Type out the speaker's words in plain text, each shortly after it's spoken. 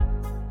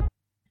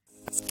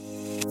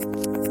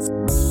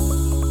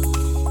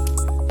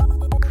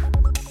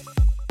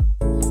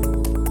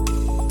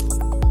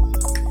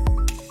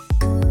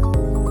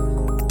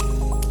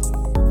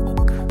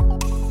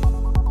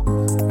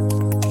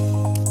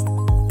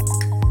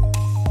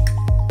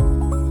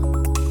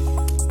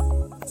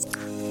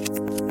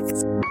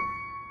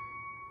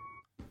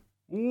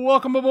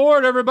Welcome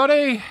aboard,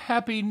 everybody.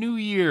 Happy New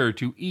Year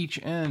to each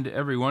and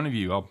every one of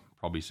you. I'll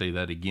probably say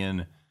that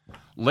again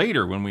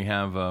later when we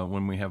have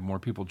more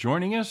people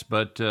joining us.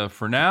 But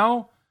for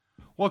now,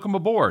 welcome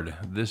aboard.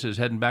 This is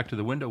Heading Back to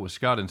the Window with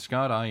Scott and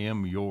Scott. I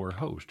am your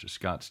host,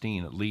 Scott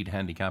Steen, lead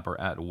handicapper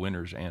at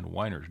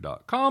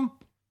winnersandwhiners.com.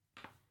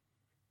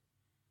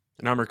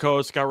 And I'm your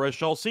co-host, Scott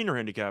Reschel, senior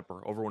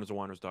handicapper over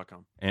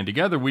winnersandwhiners.com. And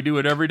together we do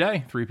it every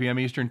day, 3 p.m.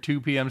 Eastern,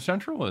 2 p.m.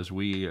 Central, as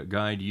we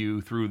guide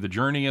you through the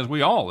journey as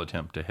we all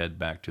attempt to head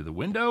back to the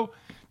window.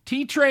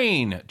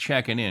 T-Train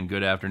checking in.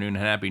 Good afternoon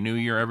and Happy New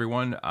Year,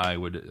 everyone. I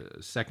would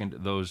second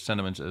those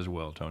sentiments as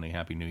well, Tony.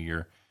 Happy New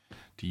Year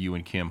to you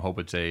and Kim. Hope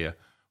it's a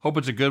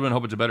good one.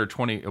 Hope it's a better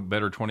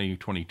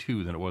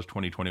 2022 than it was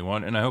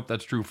 2021, and I hope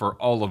that's true for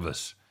all of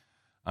us.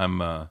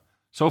 I'm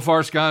so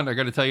far, Scott, I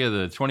got to tell you,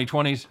 the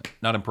 2020s,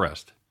 not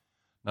impressed.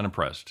 Not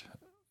impressed.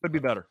 Could be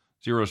better.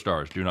 0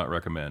 stars. Do not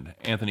recommend.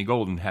 Anthony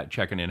Golden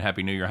checking in.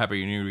 Happy New Year.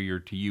 Happy New Year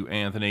to you,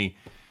 Anthony.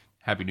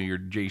 Happy New Year,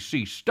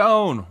 JC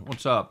Stone.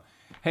 What's up?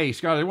 Hey,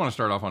 Scott, I want to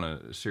start off on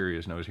a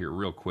serious note here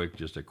real quick.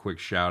 Just a quick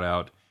shout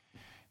out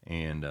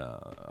and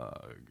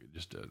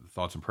just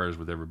thoughts and prayers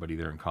with everybody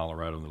there in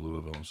Colorado in the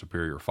Louisville and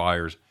Superior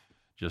fires.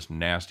 Just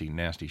nasty,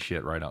 nasty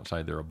shit right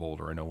outside there of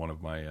Boulder. I know one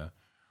of my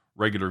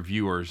regular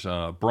viewers,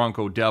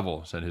 Bronco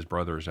Devil, said his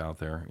brother is out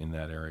there in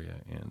that area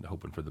and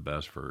hoping for the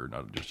best for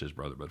not just his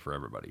brother, but for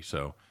everybody.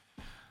 So,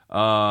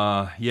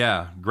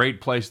 yeah,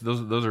 great place.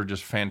 Those are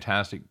just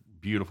fantastic,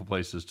 beautiful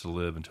places to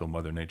live until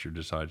Mother Nature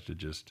decides to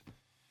just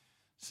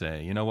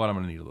say, you know what, I'm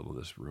going to need a little of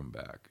this room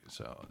back.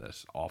 So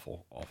that's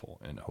awful,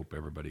 awful. And I hope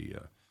everybody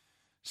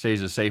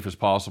stays as safe as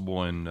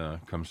possible and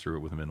comes through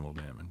it with minimal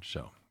damage.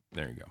 So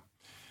there you go.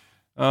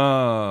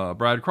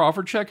 Brad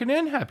Crawford checking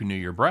in. Happy New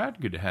Year, Brad.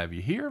 Good to have you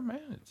here,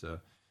 man. It's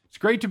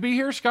great to be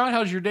here. Scott,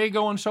 how's your day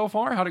going so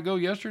far? How'd it go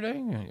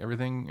yesterday?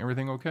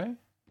 Everything okay?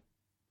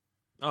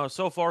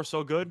 So far,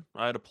 so good.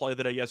 I had a play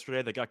the day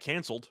yesterday that got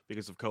canceled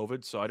because of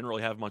COVID, so I didn't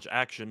really have much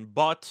action,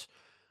 but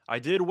I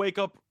did wake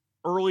up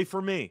early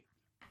for me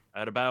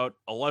at about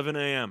 11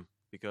 a.m.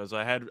 because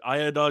I had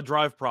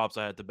drive props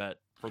I had to bet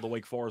for the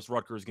Wake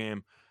Forest-Rutgers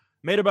game.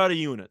 Made about a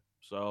unit.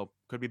 So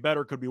could be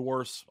better, could be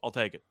worse. I'll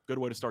take it. Good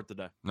way to start the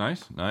day.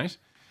 Nice.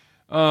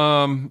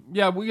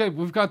 Yeah,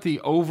 we've got the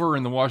over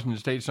in the Washington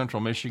State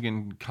Central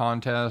Michigan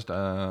contest.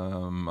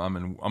 I'm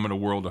in a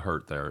world of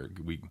hurt there.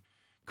 We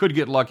could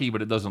get lucky,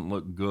 but it doesn't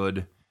look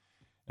good.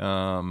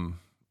 What do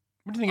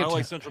you think? I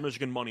like Central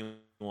Michigan money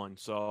line,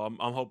 so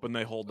I'm hoping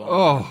they hold on.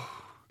 Oh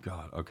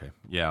God. Okay.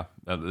 Yeah,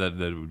 that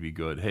would be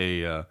good.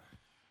 Hey.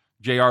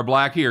 J.R.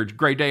 Black here.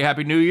 Great day.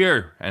 Happy New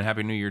Year. And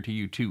Happy New Year to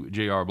you too,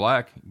 J.R.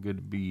 Black. Good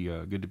to be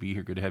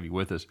here. Good to have you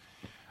with us.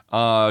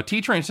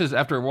 T-Train says,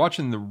 after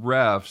watching the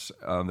refs,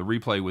 the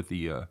replay with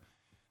the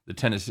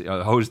Tennessee,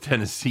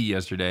 Tennessee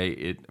yesterday,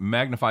 it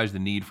magnifies the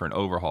need for an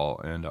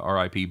overhaul. And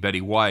R.I.P. Betty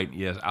White.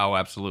 Yes. Oh,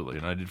 absolutely.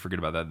 And I did forget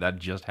about that. That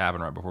just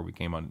happened right before we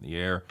came on the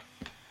air.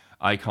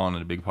 Icon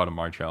and a big part of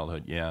my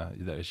childhood. Yeah.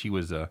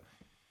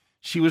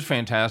 She was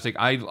fantastic.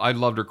 I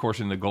loved her course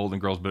in the Golden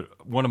Girls,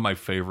 but one of my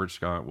favorites,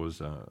 Scott, was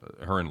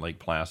her in Lake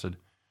Placid.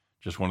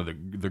 Just one of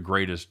the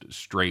greatest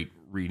straight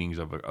readings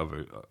of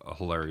a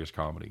hilarious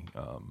comedy.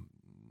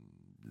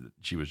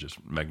 She was just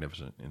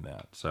magnificent in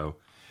that. So,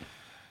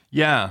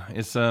 yeah,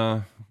 it's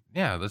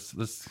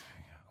let's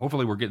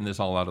hopefully we're getting this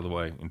all out of the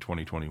way in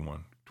 2021.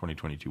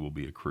 2022 will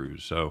be a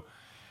cruise. So,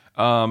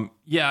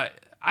 yeah,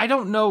 I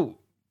don't know,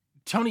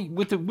 Tony.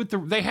 With the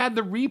they had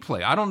the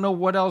replay. I don't know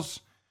what else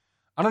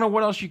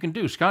you can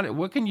do, Scott.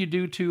 What can you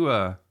do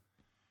to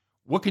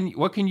what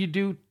can you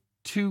do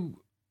to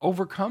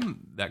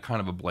overcome that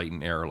kind of a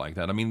blatant error like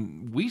that? I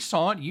mean, we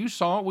saw it, you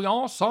saw it, we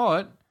all saw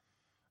it.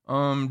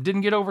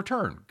 Didn't get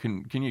overturned.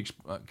 Can you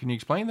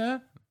explain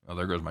that? Oh,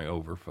 there goes my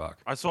over. Fuck.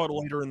 I saw it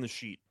later in the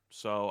sheet,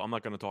 so I'm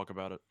not going to talk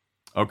about it.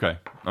 Okay.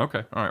 All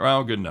right.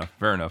 Well, good enough.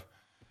 Fair enough.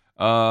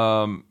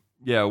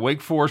 Yeah,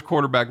 Wake Forest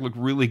quarterback looked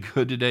really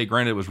good today.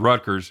 Granted, it was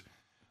Rutgers.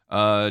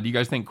 Do you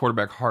guys think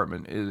quarterback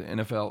Hartman is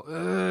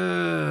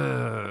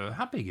NFL?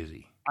 How big is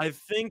he? I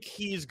think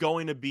he's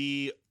going to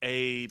be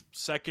a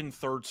second,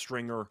 third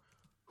stringer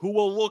who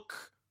will look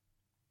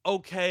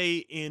okay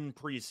in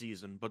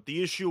preseason. But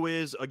the issue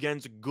is,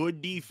 against good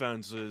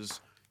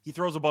defenses, he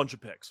throws a bunch of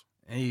picks.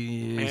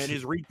 And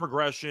his read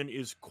progression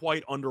is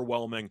quite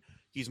underwhelming.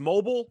 He's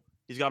mobile.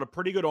 He's got a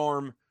pretty good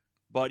arm.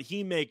 But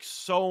he makes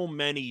so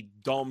many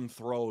dumb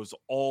throws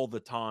all the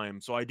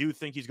time. So I do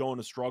think he's going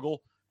to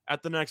struggle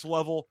at the next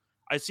level.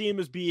 I see him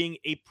as being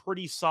a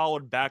pretty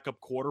solid backup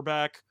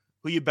quarterback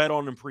who you bet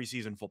on in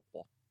preseason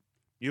football.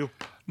 You?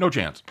 No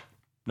chance.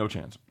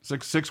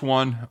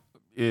 6'1",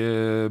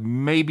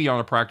 maybe on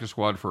a practice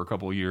squad for a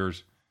couple of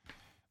years.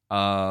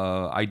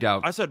 I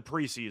doubt. I said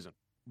preseason.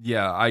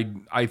 Yeah,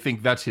 I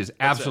think that's his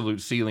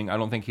absolute ceiling. I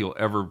don't think he'll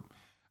ever.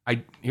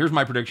 Here's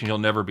my prediction: he'll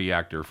never be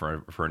active for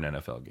an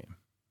NFL game,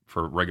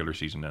 for a regular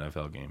season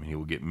NFL game, and he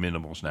will get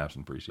minimal snaps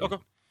in preseason. Okay.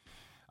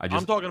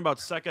 I'm talking about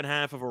second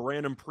half of a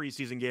random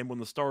preseason game when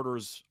the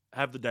starters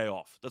have the day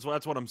off. That's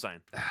what I'm saying.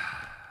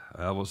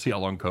 We'll see how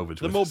long COVID's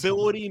the with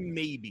mobility,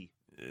 maybe.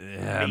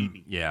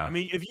 Maybe. Yeah. I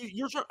mean, if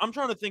I'm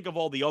trying to think of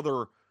all the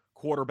other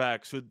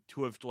quarterbacks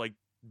who have like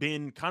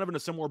been kind of in a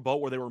similar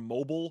boat where they were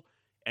mobile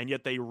and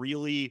yet they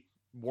really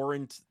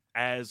weren't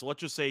as,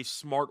 let's just say,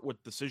 smart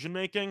with decision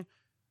making.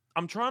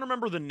 I'm trying to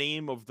remember the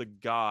name of the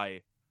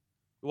guy.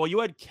 Well, you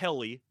had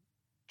Kelly,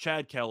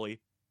 Chad Kelly,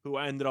 who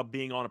ended up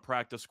being on a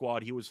practice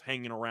squad. He was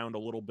hanging around a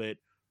little bit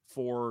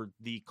for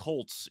the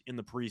Colts in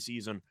the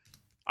preseason.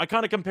 I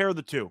kind of compare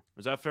the two.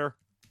 Is that fair?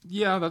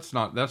 Yeah, that's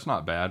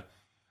not bad.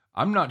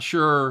 I'm not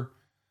sure.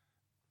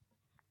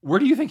 Where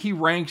do you think he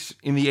ranks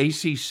in the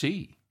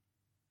ACC?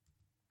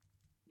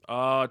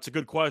 It's a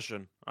good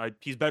question.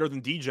 He's better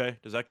than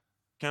DJ. Does that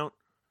count?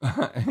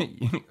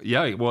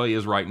 Yeah, well, he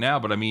is right now.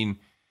 But I mean,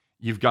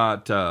 you've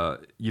got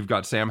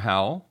Sam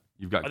Howell.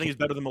 I think he's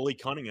better than Malik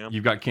Cunningham.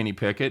 You've got Kenny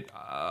Pickett.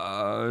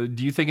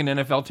 Do you think an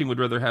NFL team would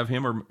rather have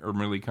him or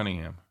Malik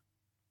Cunningham?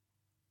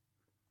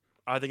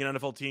 I think an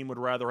NFL team would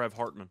rather have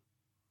Hartman.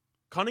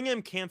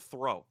 Cunningham can't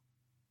throw.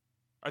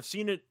 I've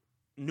seen it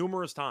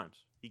numerous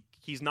times.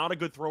 He's not a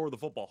good thrower of the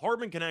football.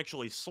 Hartman can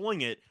actually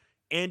sling it,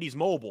 and he's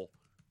mobile.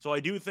 So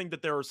I do think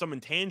that there are some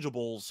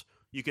intangibles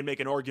you can make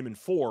an argument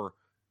for.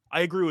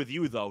 I agree with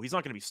you, though. He's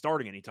not going to be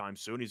starting anytime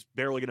soon. He's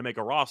barely going to make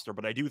a roster,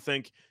 but I do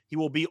think he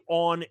will be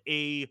on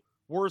a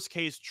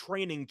worst-case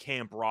training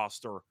camp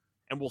roster,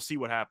 and we'll see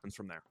what happens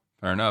from there.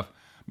 Fair enough.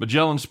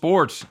 Magellan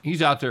Sports,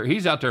 he's out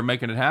there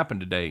making it happen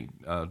today,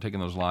 taking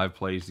those live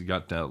plays. He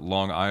got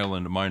Long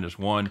Island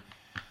 -1.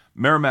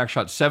 Merrimack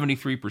shot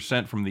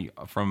 73% from the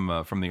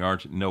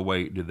arch. No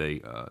way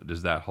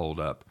does that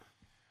hold up.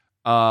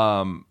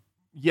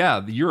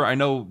 Yeah, I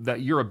know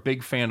that you're a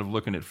big fan of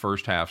looking at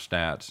first half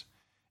stats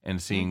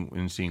and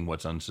seeing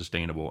what's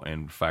unsustainable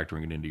and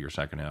factoring it into your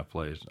second half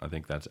plays. I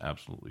think that's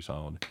absolutely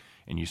solid.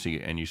 And you see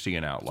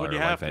an outlier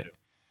like that.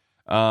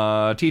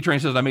 T-Train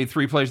says, I made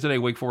 3 plays today.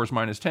 Wake Forest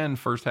 -10.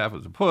 First half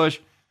was a push.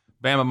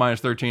 Bama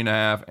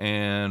 -13.5.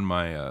 And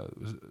my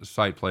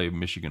site play,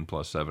 Michigan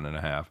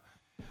 +7.5.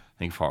 I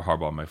think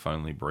Harbaugh might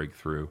finally break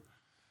through.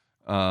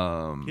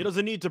 He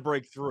doesn't need to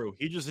break through.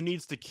 He just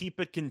needs to keep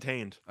it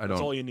contained. That's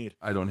all you need.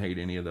 I don't hate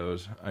any of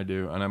those. I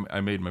do. And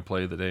I made my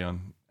play of the day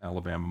on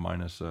Alabama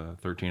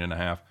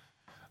 -13.5.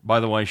 By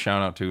the way,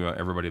 shout out to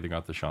everybody that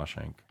got the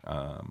Shawshank.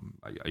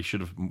 I should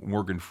have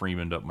Morgan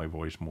Freemaned up my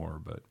voice more,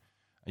 but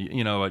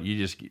you know what?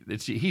 He's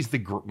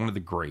one of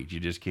the greats.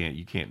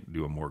 You can't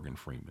do a Morgan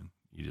Freeman.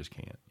 You just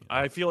can't. You know?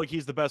 I feel like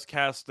he's the best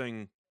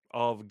casting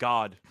of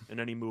God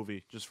in any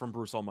movie, just from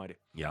Bruce Almighty.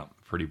 Yeah,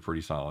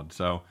 pretty solid.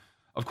 So,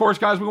 of course,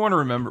 guys, we want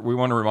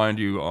to remind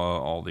you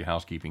all the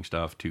housekeeping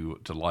stuff to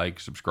like,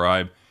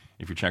 subscribe.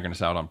 If you're checking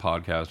us out on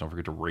podcast, don't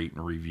forget to rate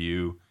and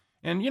review.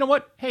 And you know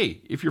what?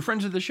 Hey, if you're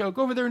friends of the show,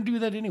 go over there and do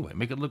that anyway.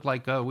 Make it look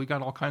like we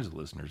got all kinds of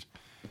listeners.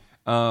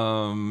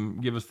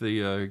 Give us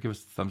the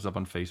thumbs up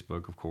on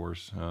Facebook, of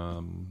course.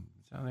 So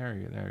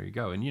there you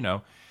go. And you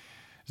know,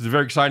 it's a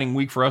very exciting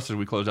week for us as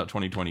we close out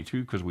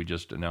 2022 because we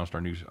just announced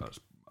our new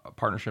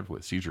partnership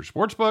with Caesars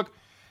Sportsbook,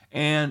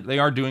 and they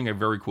are doing a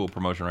very cool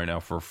promotion right now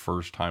for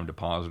first-time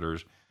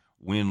depositors.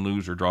 Win,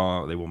 lose, or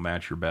draw, they will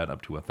match your bet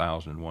up to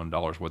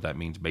 $1,001. What that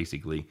means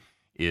basically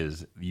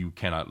is you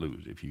cannot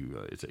lose. If you,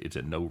 it's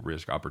a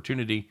no-risk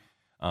opportunity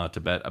to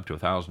bet up to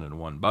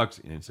 $1,001,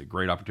 and it's a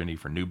great opportunity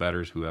for new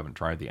bettors who haven't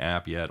tried the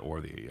app yet or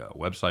the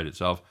website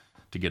itself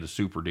to get a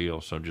super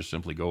deal. So just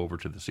simply go over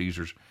to the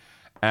Caesars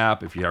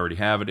app if you already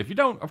have it. If you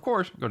don't, of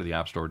course, go to the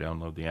App Store,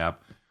 download the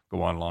app.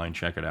 Go online,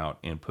 check it out,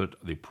 and put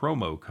the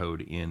promo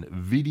code in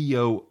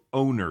video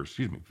winners.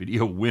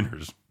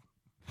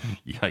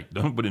 Yikes,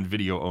 don't put in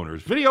video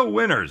owners. Video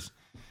winners,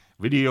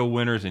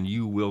 and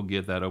you will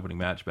get that opening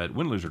match bet,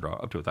 win, lose, or draw,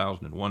 up to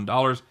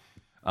 $1,001.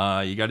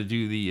 You got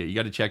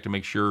to check to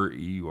make sure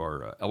you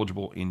are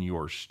eligible in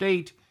your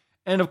state.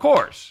 And of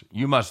course,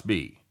 you must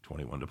be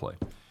 21 to play.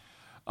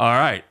 All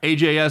right,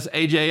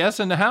 AJS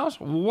in the house.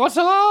 What's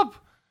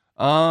up?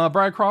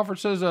 Brad Crawford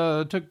says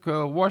took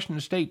Washington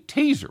State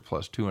teaser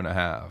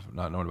 +2.5.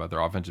 Not knowing about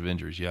their offensive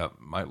injuries. Yep,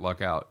 might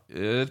luck out.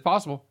 It's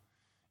possible.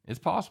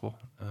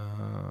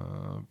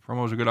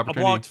 Promo's a good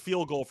opportunity. A blocked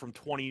field goal from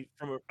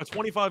a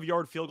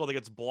 25-yard field goal that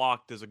gets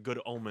blocked is a good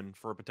omen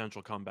for a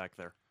potential comeback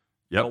there.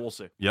 Yep, but we'll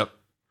see. Yep.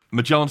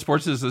 Magellan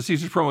Sports says the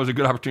Caesars promo is a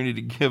good opportunity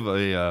to give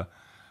a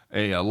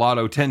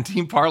Lotto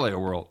 10-team parlay a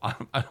whirl.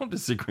 I don't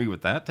disagree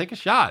with that. Take a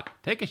shot.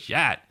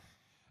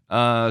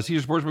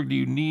 Caesars Sportsbook, do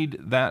you need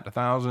that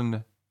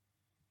 1,000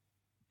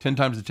 10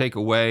 times to take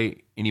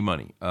away any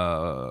money?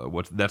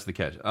 That's the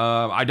catch.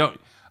 I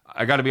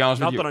got to be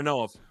honest with you. Not that I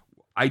know of.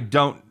 I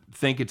don't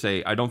think it's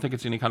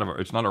any kind of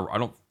it's not a, I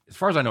don't, as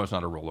far as I know, it's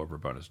not a rollover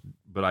bonus,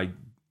 but I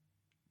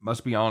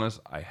must be honest.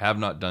 I have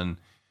not done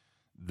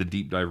the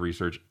deep dive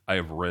research. I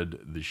have read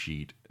the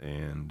sheet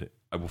and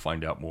I will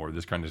find out more.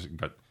 This kind of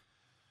got,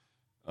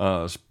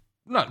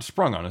 not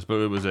sprung on us, but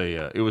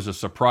it was a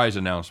surprise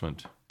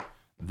announcement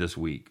this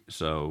week.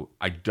 So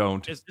I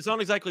don't. It's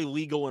not exactly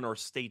legal in our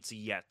states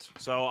yet.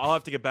 So I'll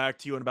have to get back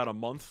to you in about a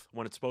month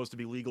when it's supposed to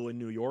be legal in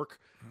New York.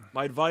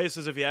 My advice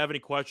is if you have any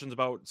questions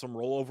about some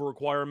rollover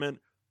requirement,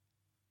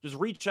 just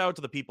reach out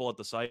to the people at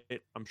the site.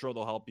 I'm sure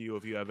they'll help you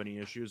if you have any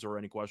issues or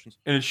any questions.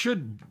 And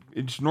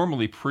it's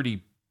normally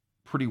pretty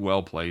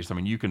well placed. I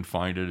mean, you can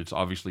find it. It's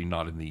obviously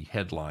not in the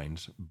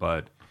headlines,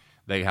 but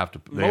they have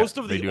to. Most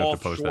of they the do have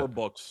to post offshore that.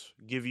 books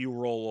give you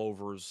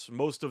rollovers.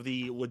 Most of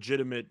the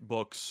legitimate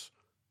books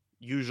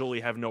usually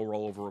have no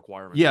rollover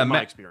requirements. Yeah, in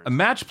my experience. a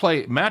match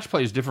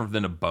play is different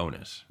than a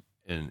bonus,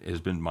 and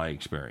has been my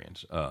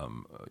experience.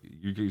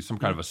 You get some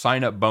kind of a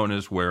sign up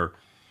bonus where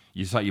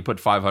you put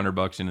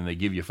 $500 in, and they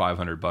give you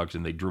 $500,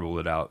 and they dribble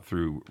it out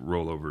through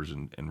rollovers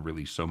and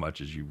release so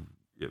much as you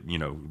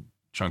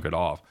chunk it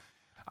off.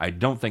 I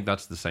don't think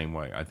that's the same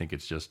way. I think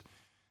it's just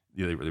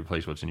they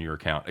replace what's in your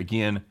account.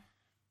 Again,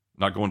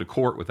 not going to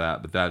court with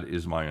that, but that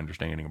is my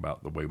understanding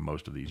about the way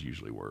most of these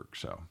usually work.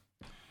 So,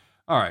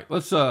 all right,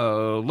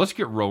 let's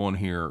get rolling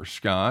here,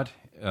 Scott.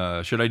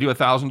 Should I do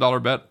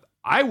 $1,000 bet?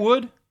 I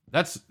would.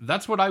 That's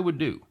what I would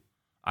do.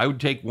 I would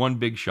take one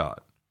big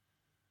shot,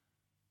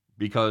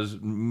 because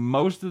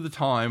most of the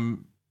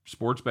time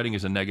sports betting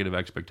is a negative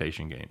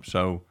expectation game.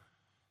 So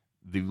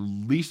the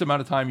least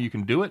amount of time you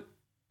can do it,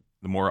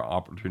 the more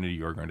opportunity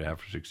you're going to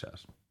have for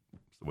success.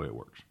 That's the way it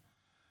works.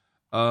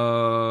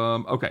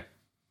 Okay.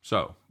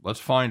 So let's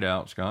find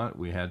out, Scott.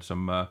 We had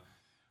some,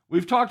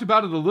 we've talked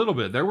about it a little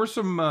bit. There were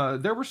some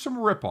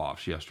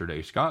ripoffs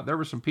yesterday, Scott. There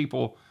were some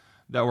people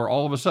that were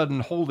all of a sudden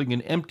holding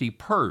an empty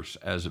purse,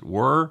 as it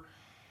were.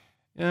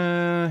 You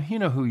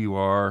know who you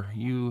are.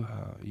 You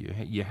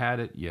had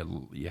it.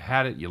 You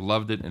had it. You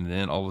loved it, and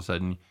then all of a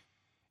sudden,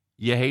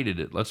 you hated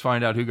it. Let's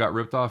find out who got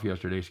ripped off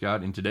yesterday,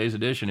 Scott. In today's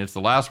edition, it's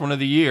the last one of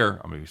the year.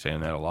 I'm going to be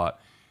saying that a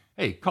lot.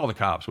 Hey, call the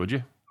cops, would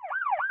you?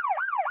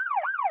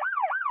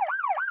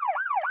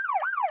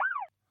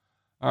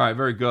 All right,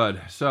 very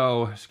good.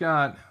 So,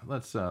 Scott,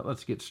 let's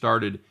get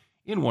started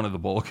in one of the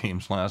bowl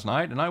games last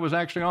night, and I was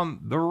actually on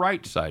the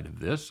right side of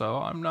this, so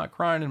I'm not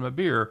crying in my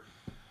beer.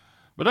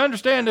 But I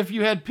understand if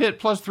you had Pitt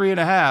plus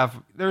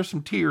 3.5, there's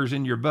some tears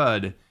in your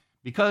bud,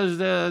 because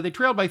they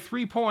trailed by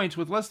 3 points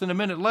with less than a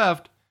minute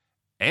left,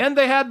 and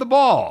they had the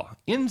ball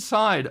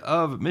inside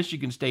of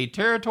Michigan State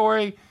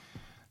territory.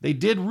 They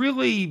did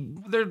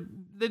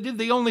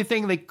the only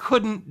thing they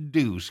couldn't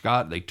do,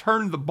 Scott. They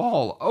turned the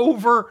ball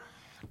over.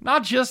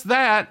 Not just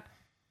that,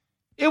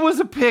 it was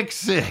a pick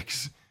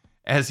six.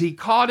 As he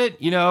caught it,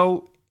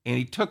 and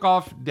he took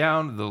off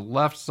down the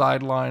left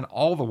sideline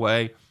all the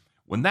way.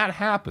 When that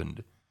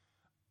happened,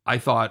 my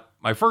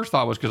first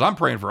thought was, because I'm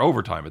praying for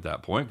overtime at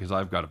that point, because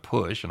I've got to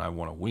push and I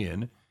want to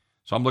win.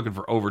 So I'm looking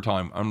for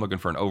overtime. I'm looking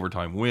for an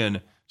overtime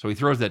win. So he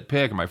throws that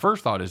pick, and my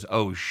first thought is,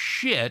 oh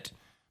shit,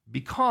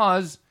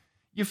 because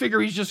you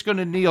figure he's just going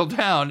to kneel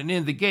down, and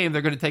in the game,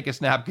 they're going to take a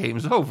snap,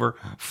 game's over.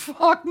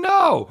 Fuck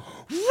no.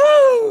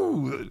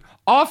 Woo!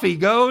 Off he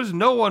goes.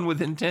 No one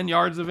within 10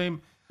 yards of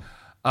him.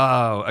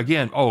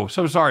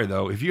 So sorry,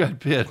 though. If you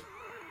had Pitt,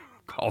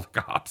 call the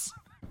cops.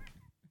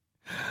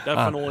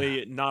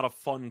 Definitely not a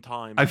fun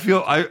time. I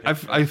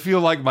feel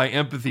like my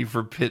empathy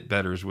for Pitt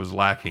bettors was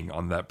lacking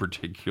on that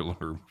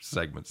particular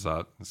segment,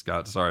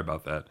 Scott. Sorry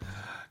about that.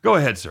 Go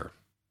ahead, sir.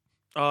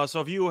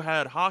 So if you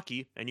had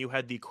hockey and you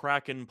had the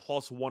Kraken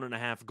plus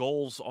 1.5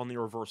 goals on the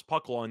reverse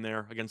puck line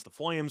there against the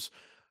Flames,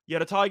 you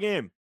had a tie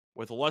game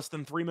with less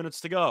than 3 minutes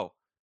to go.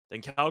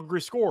 Then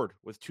Calgary scored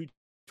with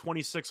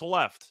 2:26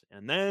 left.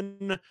 And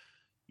then,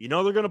 they're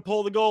going to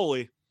pull the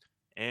goalie.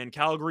 And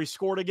Calgary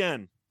scored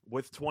again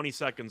with 20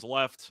 seconds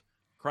left.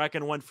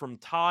 Kraken went from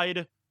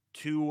tied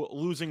to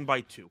losing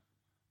by 2.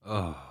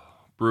 Oh,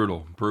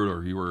 brutal.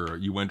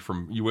 You went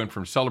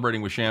from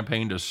celebrating with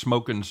champagne to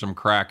smoking some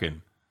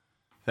Kraken.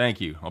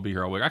 Thank you. I'll be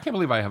here all week. I can't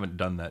believe I haven't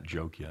done that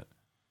joke yet.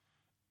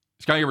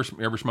 Scott, you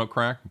ever smoke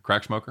crack?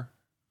 Crack smoker?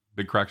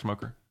 Big crack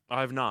smoker? I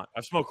have not.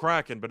 I've smoked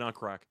Kraken, but not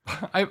crack.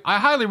 I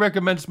highly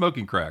recommend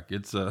smoking crack.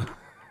 It's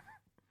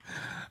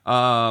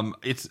I'll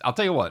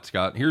tell you what,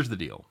 Scott, here's the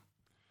deal.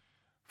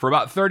 For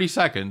about 30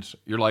 seconds,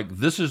 you're like,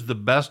 this is the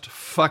best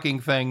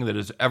fucking thing that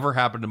has ever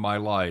happened in my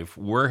life.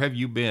 Where have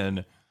you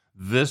been?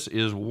 This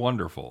is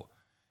wonderful.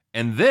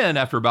 And then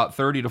after about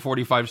 30 to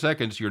 45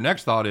 seconds, your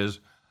next thought is,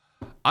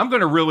 I'm going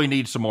to really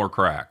need some more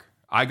crack.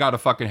 I got to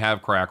fucking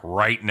have crack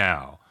right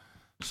now.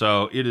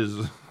 So it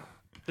is.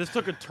 This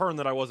took a turn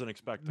that I wasn't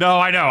expecting. No,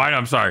 I know.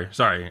 I'm sorry.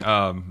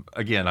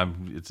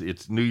 Again,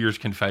 it's New Year's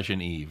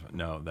Confession Eve.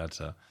 No,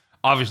 that's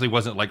obviously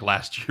wasn't like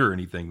last year or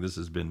anything. This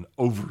has been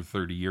over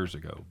 30 years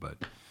ago, but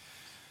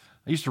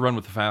I used to run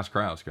with the fast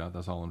crowd, Scott.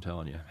 That's all I'm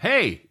telling you.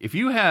 Hey, if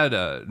you had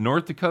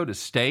North Dakota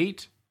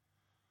State,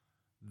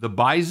 the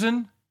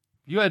Bison,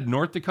 you had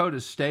North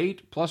Dakota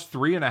State plus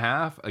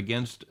 3.5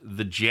 against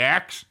the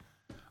Jacks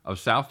of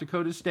South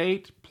Dakota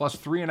State plus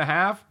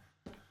 3.5.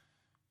 You're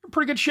in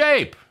pretty good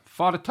shape.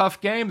 Fought a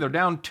tough game. They're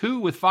down 2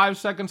 with 5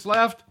 seconds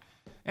left.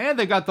 And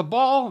they got the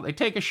ball. They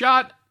take a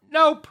shot.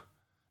 Nope.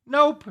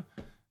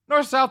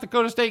 South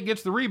Dakota State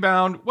gets the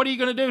rebound. What are you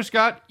going to do,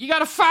 Scott? You got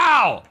to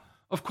foul.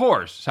 Of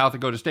course, South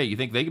Dakota State. You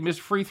think they can miss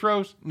free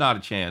throws? Not a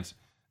chance.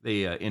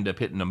 They end up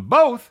hitting them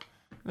both.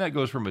 And that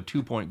goes from a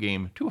 2-point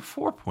game to a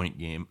 4-point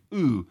game.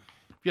 Ooh.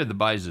 If you had the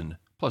Bison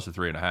plus a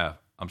 3.5,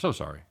 I'm so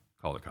sorry.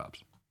 Call the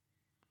cops.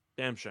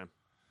 Damn shame.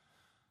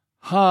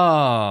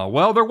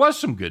 Well, there was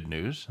some good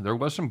news. There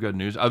was some good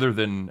news other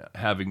than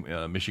having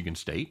Michigan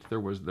State. There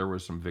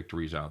was some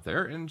victories out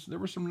there, and there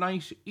were some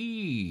nice,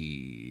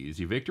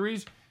 easy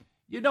victories.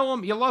 You know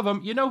them, you love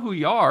them, you know who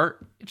you are.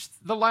 It's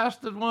the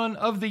last one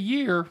of the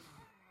year.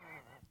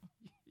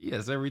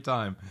 Yes, every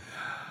time.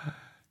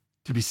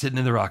 To be sitting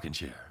in the rocking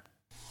chair.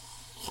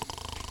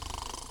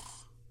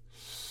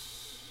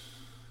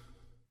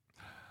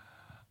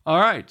 All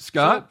right,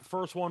 Scott. So,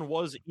 first one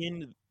was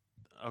in.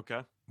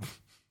 Okay.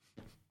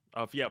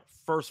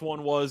 First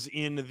one was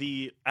in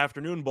the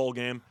afternoon bowl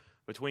game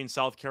between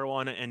South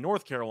Carolina and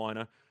North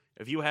Carolina.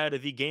 If you had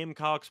the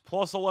Gamecocks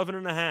plus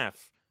 11.5,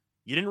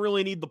 you didn't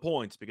really need the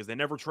points because they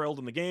never trailed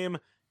in the game,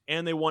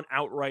 and they won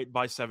outright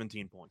by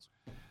 17 points.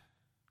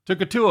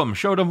 Took it to them,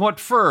 showed them what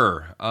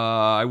for.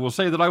 I will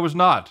say that I was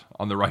not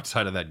on the right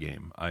side of that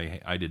game.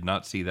 I did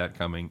not see that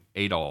coming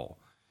at all.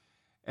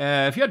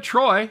 If you had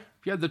Troy,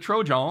 if you had the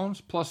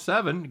Trojans plus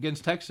 7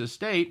 against Texas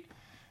State,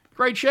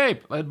 great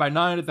shape. Led by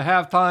 9 at the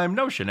halftime.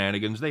 No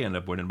shenanigans. They end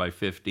up winning by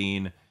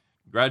 15.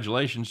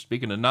 Congratulations.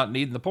 Speaking of not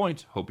needing the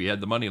points, hope you had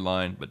the money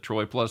line. But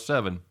Troy plus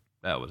 7,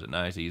 that was a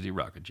nice, easy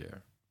rocket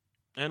chair.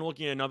 And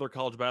looking at another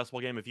college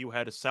basketball game, if you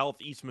had a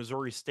Southeast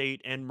Missouri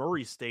State and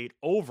Murray State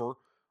over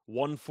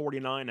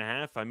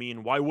 149.5, I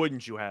mean, why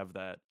wouldn't you have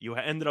that? You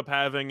ended up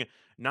having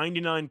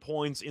 99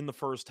 points in the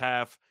first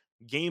half.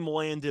 Game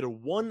landed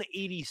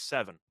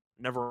 187.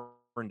 Never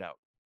in doubt.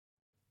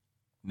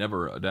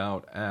 Never a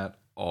doubt at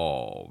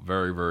all.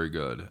 Very, very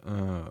good.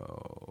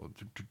 All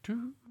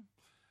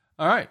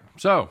right.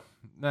 So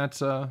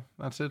that's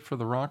it for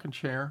the rocking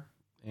chair.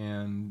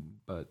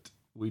 But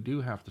we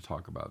do have to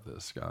talk about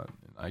this, Scott.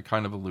 I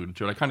kind of alluded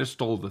to it. I kind of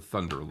stole the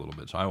thunder a little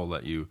bit, so I will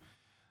let you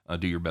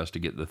do your best to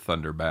get the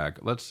thunder back.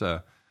 Let's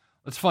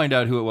find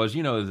out who it was.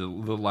 You know,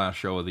 the last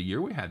show of the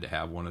year, we had to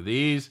have one of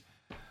these.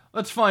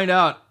 Let's find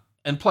out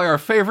and play our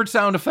favorite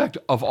sound effect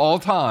of all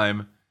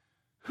time.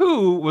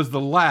 Who was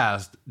the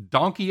last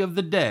donkey of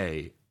the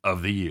day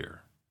of the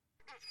year?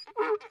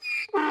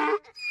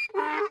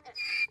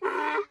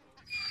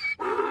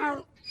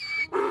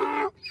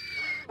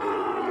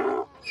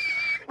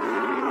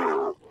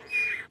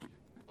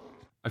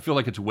 I feel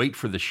like it's wait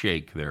for the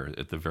shake there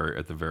at the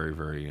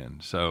very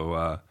end.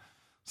 So,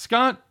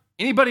 Scott,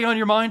 anybody on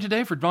your mind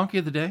today for donkey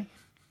of the day?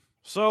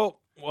 So,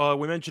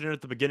 we mentioned it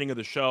at the beginning of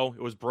the show.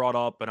 It was brought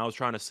up, and I was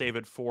trying to save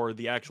it for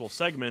the actual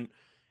segment.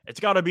 It's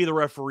got to be the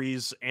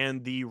referees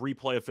and the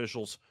replay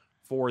officials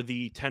for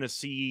the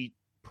Tennessee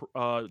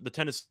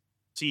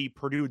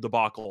Purdue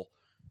debacle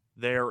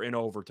there in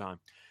overtime.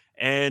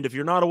 And if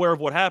you're not aware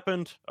of what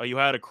happened, you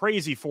had a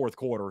crazy fourth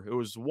quarter. It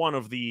was one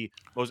of the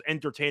most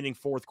entertaining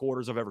fourth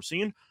quarters I've ever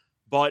seen.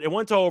 But it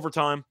went to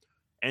overtime,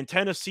 and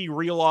Tennessee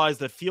realized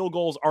that field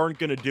goals aren't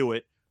going to do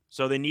it.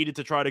 So they needed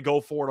to try to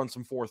go for it on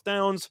some fourth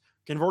downs.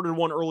 Converted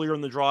one earlier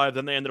in the drive.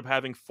 Then they ended up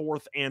having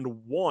 4th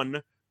and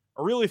 1,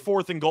 or really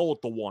 4th and goal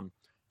at the 1.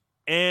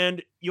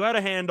 And you had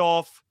a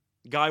handoff.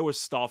 Guy was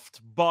stuffed,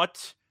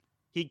 but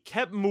he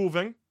kept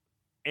moving,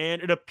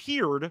 and it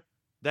appeared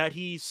that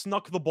he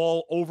snuck the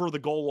ball over the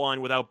goal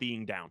line without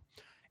being down.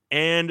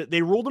 And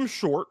they ruled him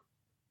short,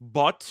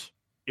 but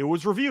it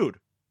was reviewed.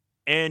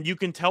 And you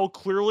can tell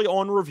clearly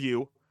on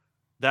review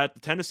that the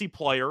Tennessee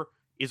player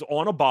is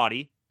on a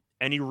body,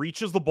 and he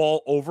reaches the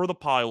ball over the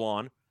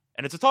pylon,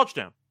 and it's a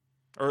touchdown.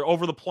 Or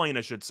over the plane,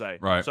 I should say.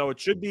 Right. So it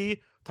should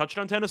be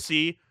touchdown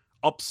Tennessee,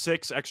 up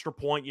 6, extra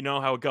point. You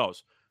know how it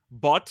goes.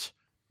 But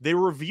they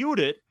reviewed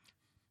it,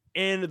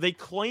 and they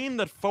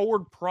claimed that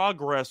forward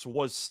progress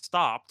was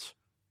stopped,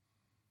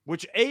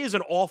 which A, is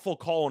an awful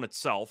call in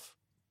itself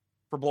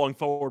for blowing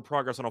forward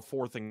progress on a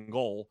 4th and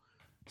goal.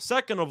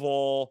 Second of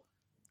all,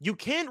 you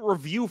can't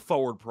review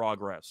forward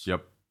progress.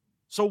 Yep.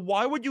 So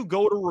why would you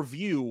go to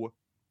review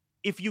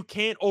if you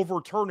can't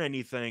overturn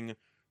anything?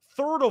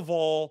 Third of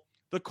all,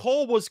 the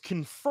call was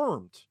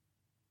confirmed.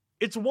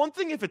 It's one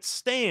thing if it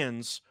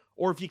stands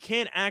or if you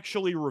can't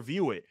actually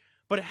review it,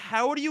 but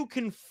how do you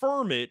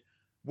confirm it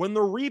when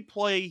the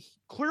replay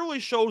clearly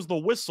shows the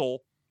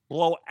whistle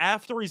blow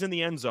after he's in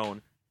the end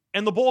zone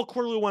and the ball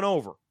clearly went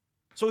over?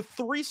 So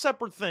 3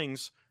 separate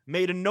things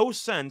made no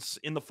sense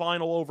in the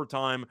final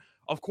overtime.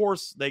 Of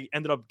course, they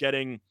ended up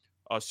getting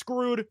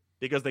screwed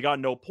because they got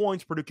no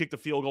points. Purdue kicked a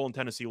field goal and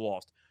Tennessee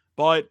lost.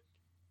 But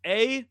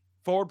A,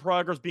 forward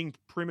progress being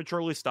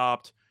prematurely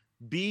stopped.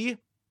 B,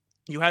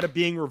 you had it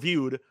being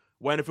reviewed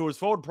when if it was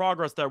forward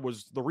progress that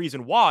was the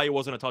reason why it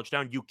wasn't a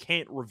touchdown, you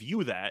can't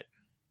review that.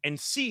 And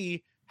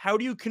C, how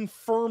do you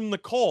confirm the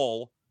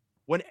call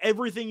when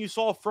everything you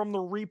saw from the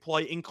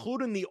replay,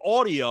 including the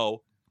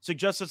audio,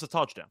 suggests it's a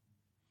touchdown?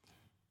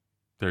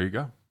 There you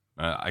go.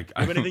 Have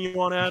anything you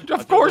want to add?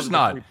 Of course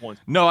not.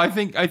 No, I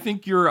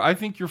think your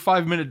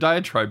 5-minute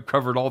diatribe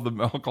covered all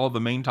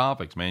the main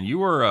topics, man.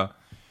 You're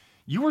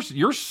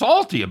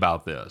salty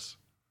about this.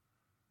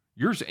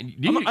 I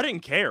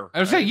didn't care. I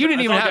was saying you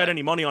didn't even have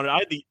any money on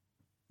it.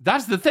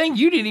 That's the thing.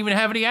 You didn't even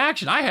have any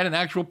action. I had an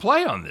actual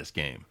play on this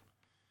game.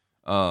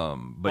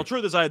 But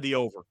truth is, I had the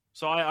over,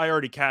 so I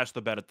already cashed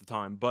the bet at the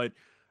time. But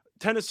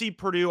Tennessee,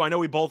 Purdue, I know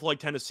we both like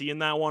Tennessee in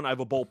that one. I have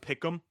a bold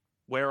pick 'em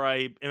where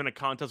I am in a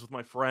contest with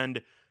my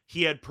friend.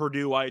 He had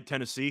Purdue, I had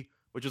Tennessee,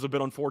 which is a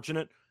bit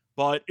unfortunate.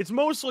 But it's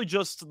mostly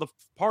just the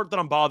part that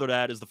I'm bothered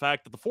at is the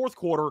fact that the fourth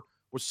quarter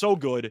was so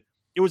good.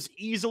 It was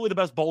easily the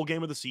best bowl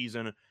game of the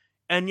season.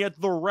 And yet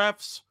the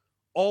refs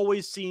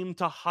always seem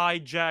to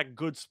hijack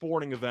good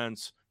sporting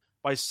events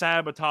by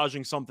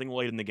sabotaging something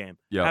late in the game.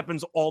 Yeah.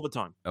 Happens all the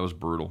time. That was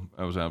brutal.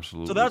 That was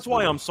absolutely So that's why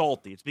brutal. I'm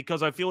salty. It's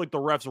because I feel like the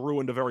refs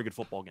ruined a very good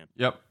football game.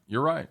 Yep,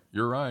 you're right.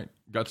 You're right.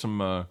 Got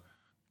some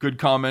good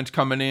comments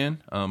coming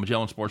in.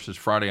 Magellan Sports says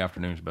Friday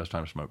afternoon is the best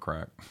time to smoke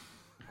crack.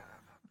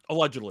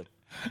 Allegedly.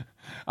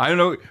 I don't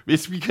know.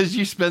 It's because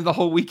you spend the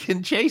whole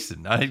weekend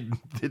chasing.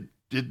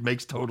 It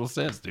makes total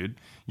sense, dude.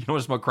 You don't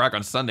want to smoke crack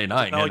on Sunday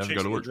night and have to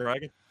go to work.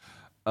 Dragon?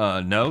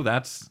 No,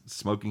 that's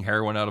smoking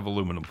heroin out of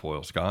aluminum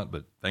foil, Scott.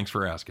 But thanks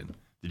for asking.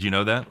 Did you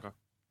know that? Okay.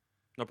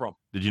 No problem.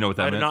 Did you know what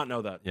that I meant? did not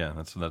know that. Yeah,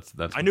 that's.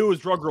 I knew it was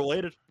drug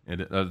related.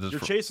 You're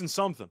Chasing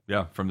something.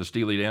 Yeah, from the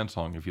Steely Dan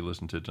song. If you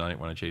listen to Tonight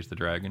When I Chase the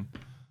Dragon,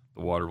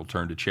 the water will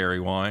turn to cherry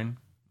wine.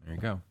 There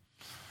you go.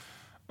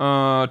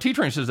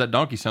 T-Train says that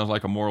donkey sounds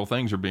like immoral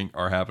things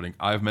are happening.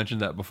 I've mentioned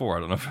that before. I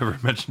don't know if I've ever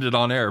mentioned it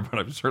on air, but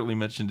I've certainly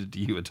mentioned it to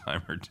you a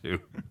time or two.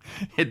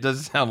 It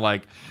does sound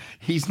like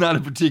he's not a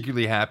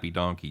particularly happy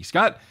donkey.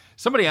 Scott,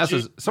 somebody asked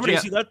us.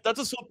 JC, that's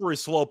a slippery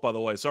slope, by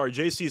the way. Sorry,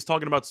 JC is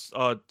talking about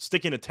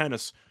sticking to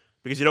tennis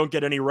because you don't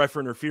get any ref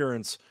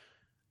interference.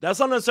 That's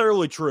not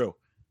necessarily true.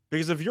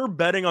 Because if you're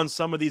betting on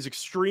some of these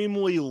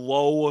extremely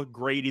low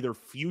grade, either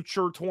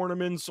future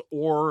tournaments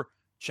or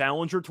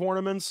challenger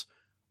tournaments,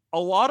 a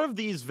lot of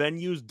these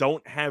venues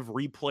don't have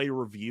replay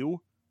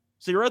review.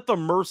 So you're at the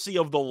mercy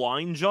of the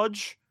line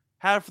judge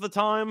half the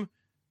time.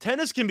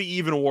 Tennis can be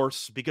even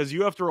worse because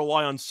you have to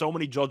rely on so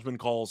many judgment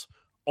calls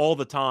all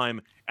the time,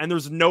 and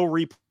there's no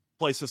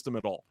replay system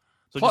at all.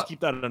 So just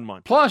keep that in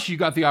mind. Plus, you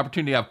got the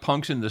opportunity to have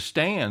punks in the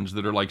stands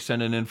that are like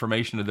sending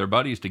information to their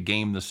buddies to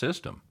game the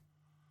system.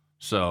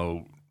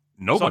 So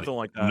something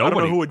like that. I don't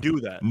know who would do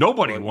that.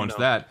 Nobody wants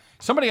that.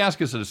 Somebody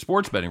asked us a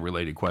sports betting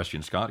related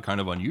question, Scott, kind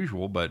of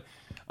unusual, but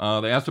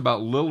they asked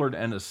about Lillard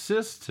and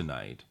assists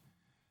tonight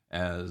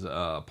as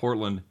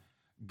Portland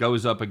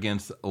goes up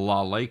against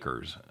La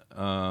Lakers.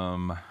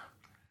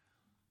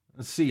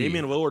 Let's see.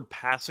 Damian Lillard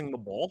passing the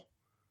ball?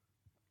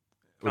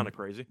 Kind of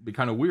crazy. Be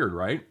kind of weird,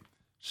 right?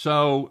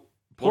 So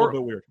a little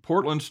bit weird.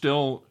 Portland's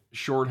still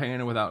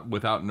shorthanded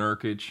without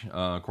Nurkic.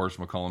 Of course,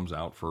 McCollum's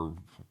out for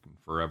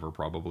forever,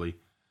 probably.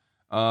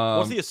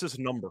 What's the assist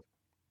number?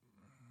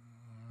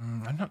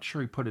 I'm not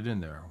sure he put it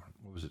in there.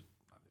 What was it?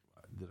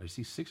 Did I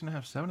see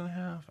 6.5,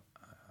 7.5?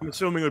 I'm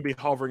assuming it would be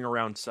hovering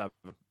around 7.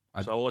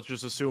 So let's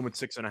just assume it's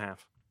 6.5. Can't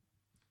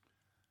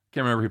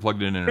remember if he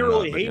plugged it in. I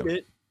really hate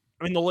it.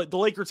 I mean, the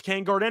Lakers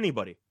can't guard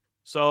anybody.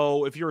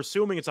 So if you're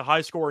assuming it's a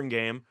high-scoring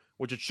game,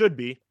 which it should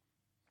be,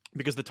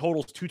 because the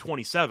total's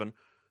 227,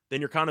 then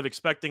you're kind of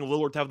expecting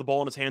Lillard to have the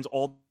ball in his hands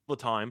all the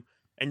time,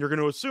 and you're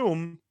going to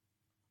assume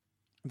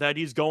that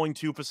he's going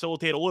to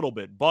facilitate a little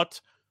bit.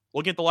 But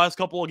looking at the last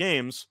couple of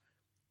games,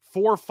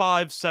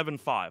 4-5,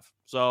 7-5.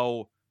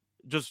 So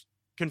just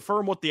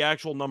confirm what the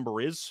actual number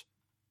is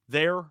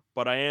there.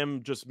 But I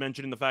am just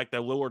mentioning the fact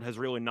that Lillard has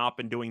really not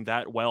been doing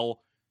that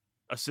well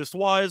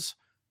assist-wise.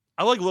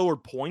 I like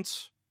Lillard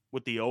points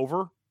with the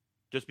over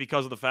just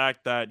because of the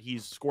fact that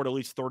he's scored at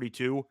least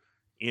 32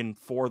 in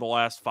 4 of the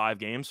last 5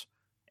 games.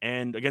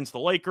 And against the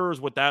Lakers,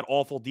 with that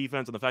awful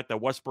defense and the fact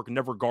that Westbrook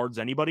never guards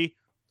anybody,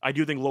 I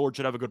do think Lillard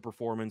should have a good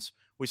performance.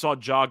 We saw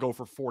Ja go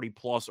for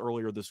 40-plus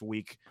earlier this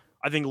week.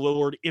 I think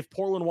Lillard, if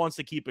Portland wants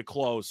to keep it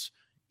close,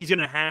 he's going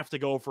to have to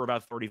go for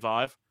about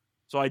 35.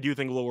 So I do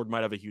think Lillard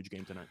might have a huge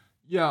game tonight.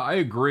 Yeah, I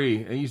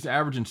agree. He's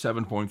averaging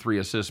 7.3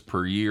 assists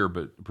per year,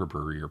 but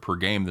per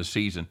game this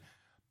season.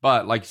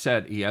 But like I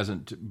said, he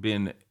hasn't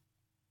been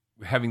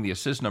having the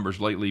assist numbers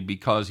lately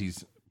because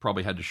he's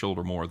probably had to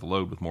shoulder more of the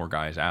load with more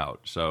guys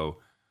out. So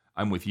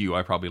I'm with you.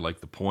 I probably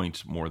like the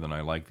points more than I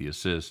like the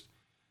assist.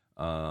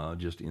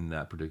 Just in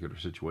that particular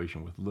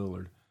situation with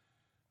Lillard.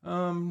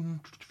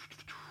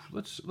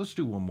 Let's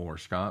do one more,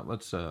 Scott.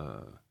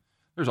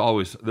 There's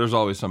always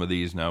some of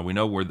these now. We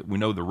know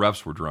the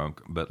refs were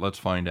drunk, but let's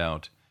find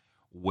out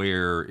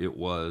where it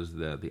was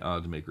that the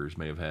odds makers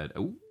may have had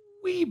a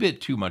wee bit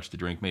too much to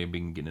drink, may have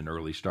been getting an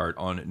early start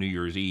on New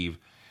Year's Eve.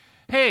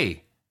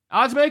 Hey,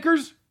 odds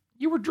makers,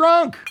 you were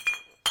drunk.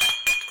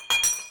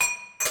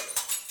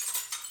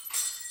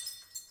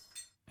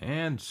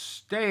 And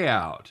stay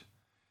out.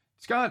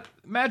 Scott,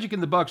 Magic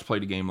and the Bucks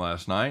played a game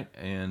last night,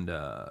 and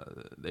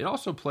they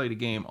also played a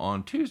game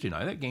on Tuesday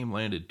night. That game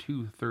landed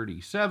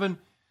 237.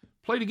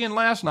 Played again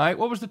last night.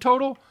 What was the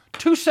total?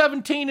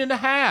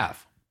 217.5.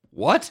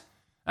 What?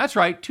 That's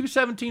right,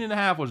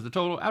 217.5 was the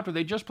total after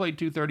they just played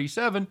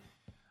 237.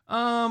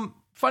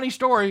 Funny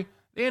story,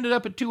 they ended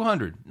up at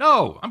 200.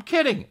 No, I'm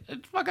kidding.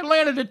 It fucking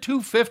landed at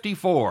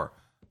 254.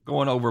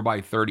 Going over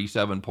by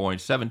 37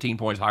 points, 17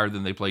 points higher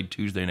than they played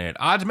Tuesday night.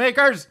 Odds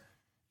makers,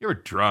 you're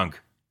drunk.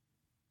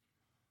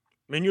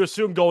 I mean, you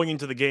assume going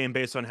into the game,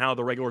 based on how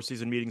the regular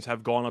season meetings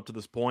have gone up to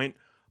this point,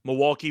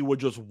 Milwaukee would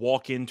just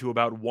walk into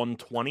about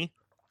 120,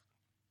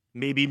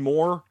 maybe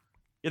more.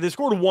 Yeah, they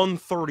scored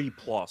 130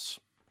 plus.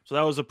 So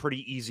that was a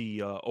pretty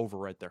easy over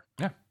right there.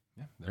 Yeah,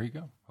 there you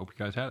go. Hope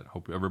you guys had it.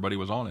 Hope everybody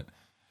was on it.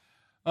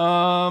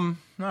 All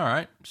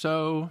right.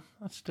 So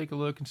let's take a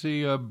look and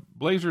see.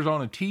 Blazers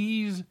on a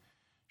tease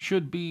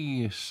should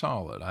be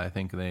solid. I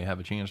think they have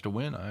a chance to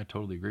win. I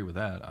totally agree with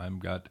that. We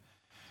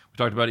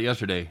talked about it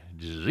yesterday.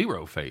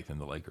 Zero faith in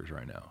the Lakers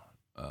right now.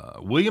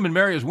 William and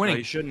Mary is winning.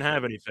 You shouldn't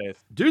have any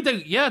faith, dude.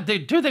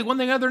 They won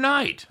the other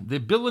night.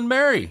 Bill and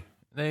Mary.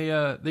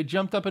 They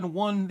jumped up and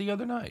won the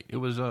other night. It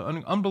was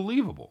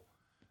unbelievable.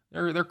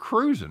 They're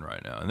cruising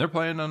right now, and they're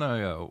playing on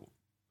a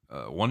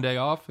 1 day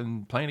off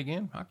and playing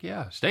again. Fuck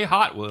yeah, stay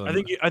hot, Will.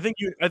 I think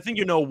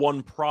you know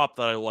one prop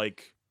that I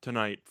like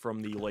tonight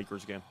from the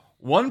Lakers game.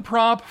 One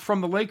prop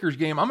from the Lakers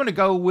game. I'm going to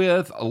go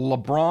with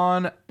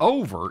LeBron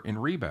over in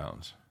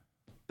rebounds.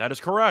 That is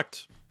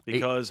correct.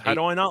 Because how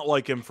do I not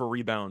like him for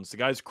rebounds? The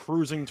guy's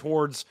cruising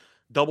towards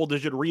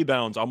double-digit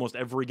rebounds almost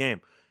every game.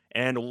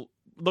 And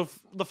the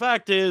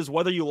fact is,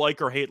 whether you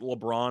like or hate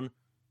LeBron,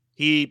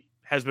 he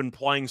has been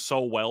playing so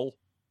well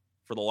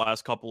for the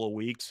last couple of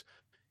weeks.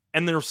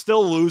 And they're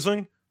still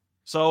losing.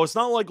 So it's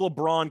not like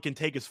LeBron can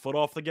take his foot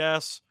off the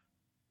gas.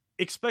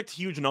 Expect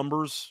huge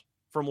numbers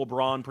from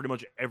LeBron pretty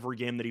much every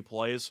game that he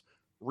plays.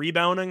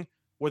 Rebounding,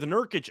 with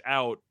Nurkic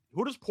out,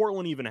 who does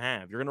Portland even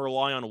have? You're going to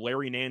rely on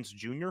Larry Nance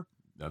Jr.?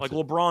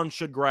 LeBron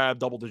should grab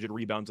double-digit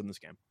rebounds in this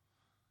game.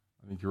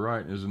 I think you're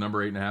right. Is the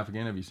number 8.5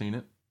 again? Have you seen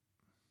it?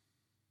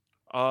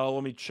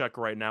 Let me check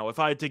right now. If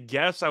I had to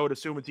guess, I would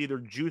assume it's either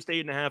juiced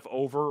 8.5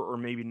 over or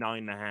maybe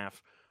 9.5.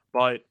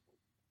 But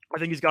I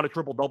think he's got a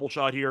triple-double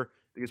shot here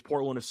because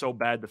Portland is so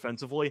bad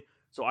defensively.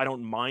 So I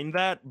don't mind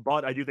that.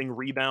 But I do think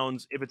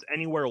rebounds, if it's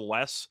anywhere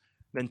less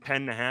than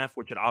 10.5,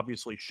 which it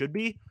obviously should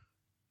be,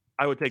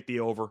 I would take the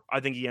over. I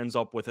think he ends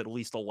up with at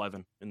least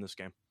 11 in this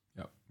game.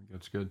 Yep,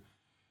 that's good.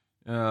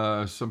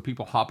 Some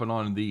people hopping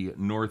on the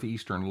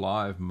Northeastern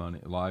live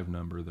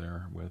number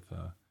there with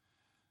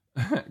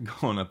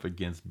going up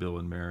against Bill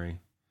and Mary.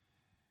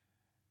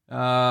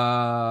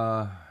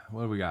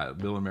 What do we got?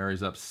 Bill and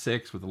Mary's up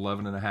 6 with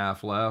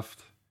 11.5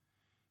 left.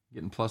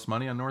 Getting plus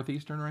money on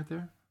Northeastern right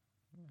there.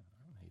 Yeah,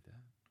 I don't hate that.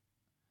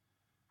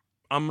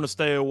 I'm gonna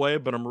stay away,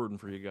 but I'm rooting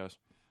for you guys.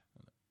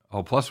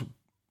 Plus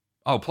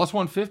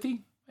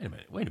 150.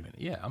 Wait a minute.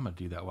 Yeah, I'm gonna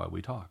do that while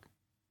we talk.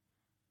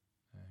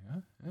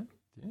 Yeah.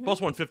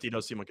 Plus 150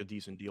 does seem like a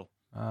decent deal.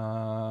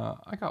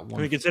 I got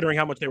one. Considering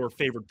how much they were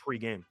favored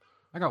pre-game.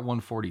 I got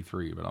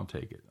 143, but I'll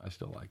take it. I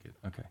still like it.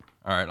 Okay.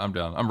 All right, I'm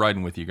done. I'm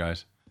riding with you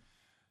guys.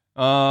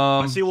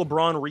 I see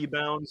LeBron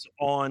rebounds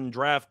on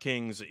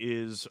DraftKings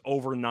is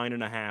over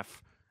 9.5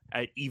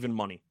 at even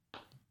money.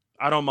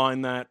 I don't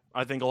mind that.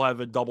 I think he'll have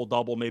a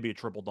double-double, maybe a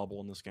triple-double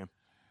in this game.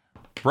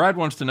 Brad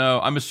wants to know.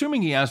 I'm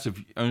assuming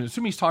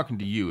he's talking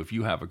to you if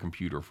you have a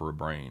computer for a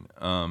brain.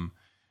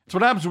 It's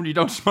what happens when you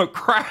don't smoke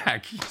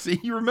crack. See,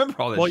 you remember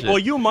all that shit. Well,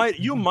 you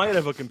might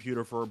have a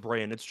computer for a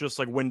brain. It's just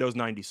like Windows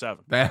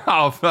 97.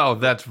 Oh,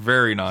 that's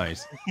very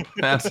nice.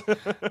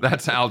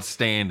 That's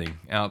outstanding.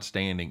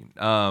 Outstanding.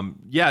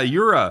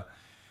 Yeah,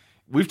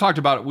 we've talked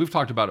about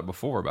it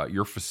before about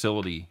your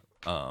facility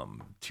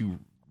to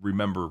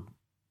remember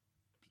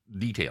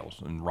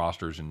details and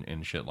rosters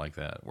and shit like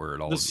that. Where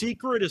it all. The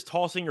secret is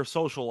tossing your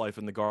social life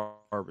in the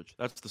garbage.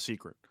 That's the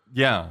secret.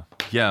 Yeah.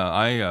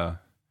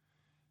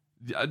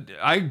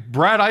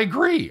 Brad, I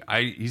agree.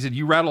 He said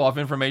you rattle off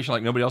information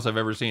like nobody else I've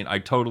ever seen. I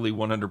totally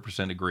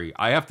 100% agree.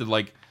 I have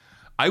to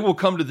I will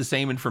come to the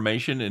same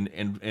information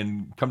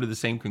and come to the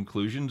same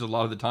conclusions a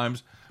lot of the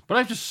times, but I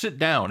have to sit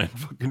down and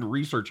fucking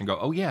research and go,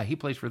 oh yeah, he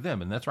plays for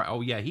them, and that's right.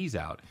 Oh yeah, he's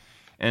out.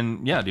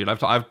 And yeah, dude, I've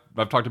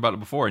talked about it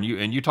before, and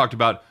you talked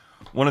about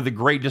one of the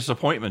great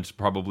disappointments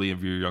probably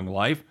of your young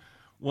life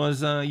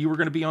was you were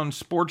going to be on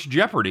Sports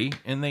Jeopardy,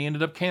 and they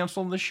ended up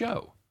canceling the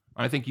show.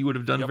 I think you would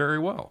have done very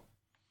well.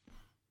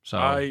 So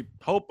I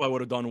hope I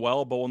would have done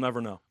well, but we'll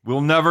never know.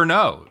 We'll never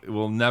know.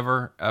 We'll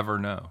never ever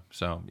know.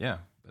 So yeah,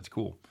 that's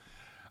cool.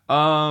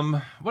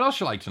 What else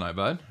you like tonight,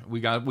 bud? We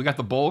got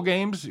the bowl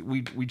games.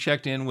 We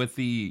checked in with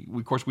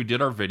of course we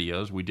did our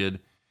videos.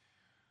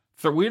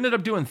 We ended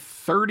up doing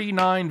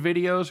 39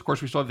 videos. Of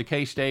course, we still have the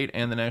K-State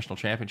and the national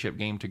championship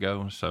game to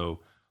go.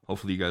 So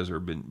hopefully you guys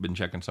have been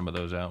checking some of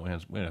those out.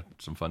 We had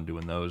some fun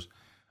doing those.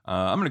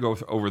 I'm going to go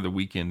over the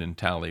weekend and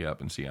tally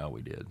up and see how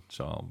we did.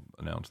 So I'll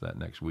announce that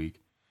next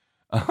week.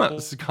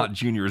 Scott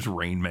Jr.'s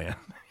Rain Man.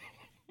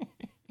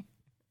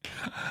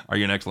 Are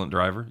you an excellent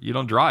driver? You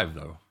don't drive,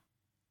 though.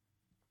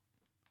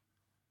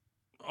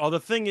 Oh, the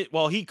thing is,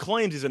 he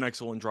claims he's an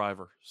excellent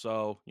driver.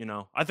 So,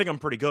 I think I'm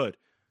pretty good.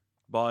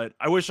 But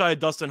I wish I had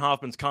Dustin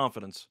Hoffman's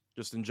confidence,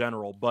 just in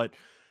general. But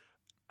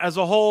as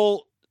a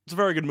whole, it's a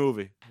very good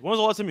movie. When was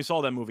the last time you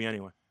saw that movie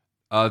anyway?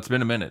 It's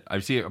been a minute. I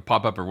see it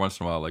pop up every once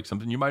in a while, like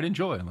something you might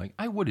enjoy. I'm like,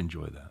 I would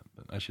enjoy that,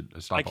 but I should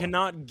stop. I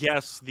cannot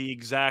guess the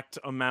exact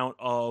amount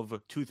of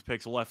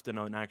toothpicks left in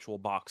an actual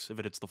box if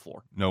it hits the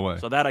floor. No way.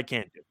 So that I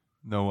can't do.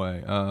 No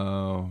way.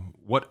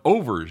 What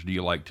overs do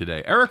you like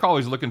today? Eric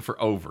always looking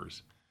for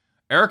overs.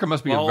 Erica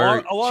must be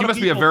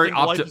a very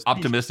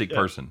optimistic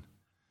person.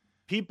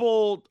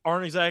 people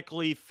aren't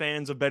exactly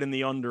fans of betting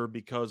the under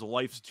because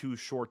life's too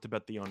short to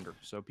bet the under.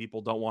 So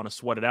people don't want to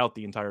sweat it out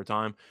the entire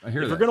time. I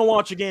hear If that. you're going to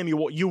watch a game,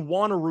 you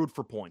want to root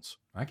for points.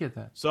 I get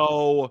that.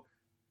 So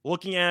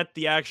looking at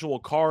the actual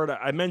card,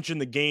 I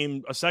mentioned the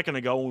game a second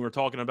ago when we were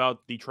talking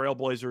about the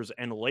Trailblazers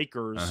and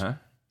Lakers. Uh-huh.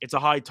 It's a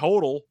high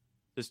total.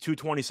 It's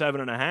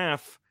 227.5.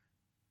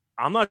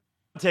 I'm not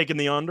taking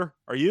the under.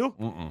 Are you?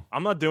 Mm-mm.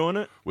 I'm not doing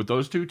it. With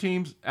those two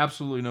teams,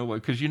 absolutely no way.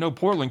 Because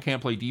Portland can't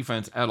play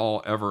defense at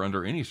all, ever,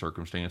 under any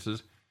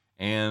circumstances.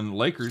 And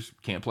Lakers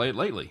can't play it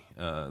lately.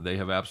 They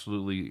have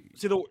absolutely...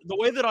 See, the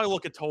way that I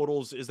look at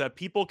totals is that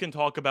people can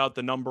talk about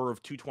the number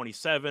of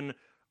 227.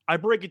 I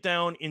break it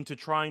down into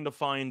trying to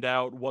find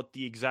out what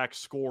the exact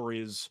score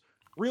is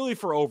really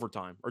for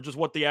overtime, or just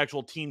what the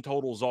actual team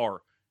totals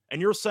are.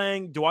 And you're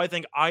saying, do I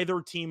think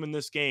either team in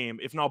this game,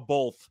 if not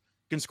both,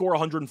 can score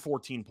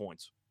 114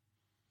 points?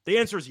 The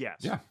answer is yes.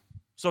 Yeah.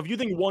 So if you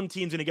think one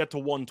team's going to get to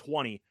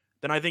 120,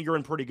 then I think you're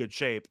in pretty good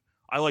shape.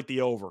 I like the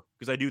over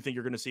because I do think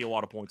you're going to see a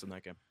lot of points in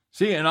that game.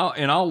 See, and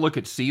I'll look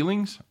at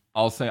ceilings.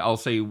 I'll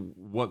say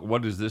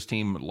what is this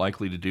team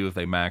likely to do if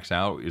they max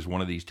out? Is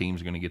one of these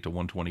teams going to get to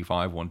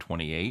 125,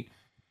 128?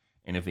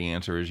 And if the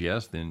answer is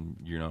yes, then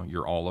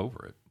you're all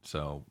over it.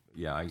 So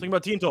yeah, Think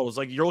about team totals.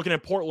 Like, you're looking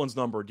at Portland's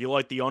number. Do you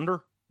like the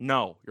under?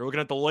 No. You're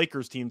looking at the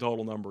Lakers team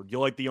total number. Do you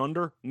like the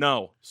under?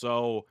 No.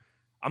 So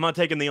I'm not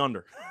taking the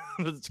under.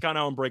 That's kind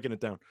of how I'm breaking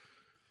it down.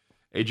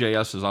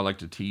 AJS says I like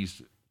to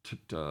tease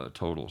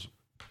totals.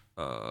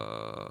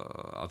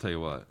 I'll tell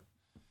you what.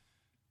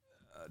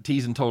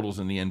 Teasing totals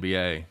in the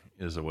NBA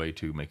is a way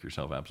to make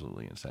yourself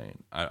absolutely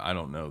insane. I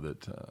don't know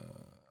that.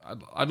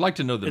 I'd like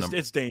to know the number.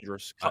 It's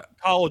dangerous.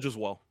 College as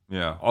well.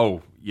 Yeah.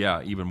 Oh,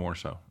 yeah. Even more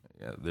so.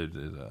 Yeah. There's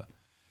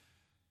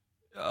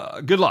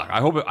good luck. I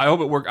hope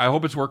it work. I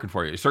hope it's working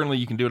for you. Certainly,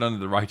 you can do it under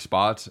the right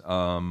spots.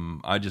 When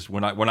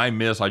I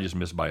miss, I just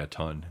miss by a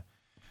ton.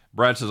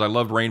 Brad says I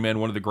loved Rain Man.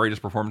 One of the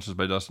greatest performances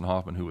by Dustin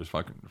Hoffman, who was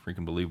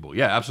freaking believable.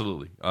 Yeah,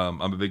 absolutely.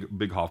 I'm a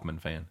big Hoffman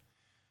fan.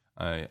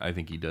 I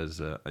think he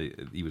does.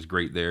 He was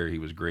great there. He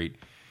was great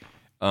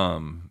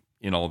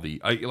in all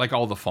the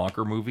all the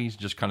Fonker movies.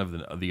 Just kind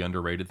of the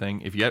underrated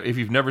thing. If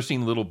you've never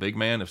seen Little Big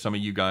Man, if some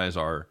of you guys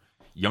are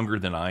younger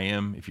than I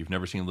am, if you've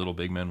never seen Little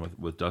Big Man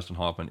with Dustin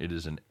Hoffman, it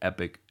is an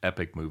epic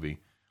movie.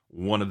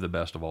 One of the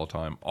best of all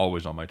time.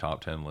 Always on my top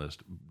 10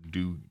 list.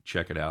 Do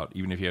check it out.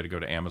 Even if you had to go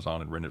to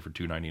Amazon and rent it for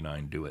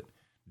 $2.99, do it.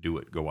 Go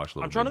watch Little Big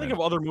Man. I'm trying to think of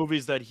other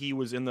movies that he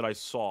was in that I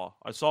saw.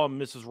 I saw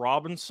Mrs.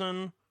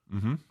 Robinson.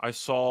 Mm-hmm. I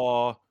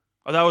saw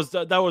that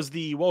was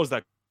the what was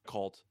that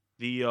called?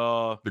 The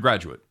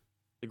Graduate.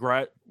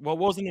 What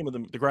was the name of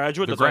The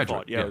Graduate? The That's what I Graduate,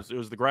 thought. Yeah, yeah. It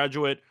was The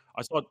Graduate.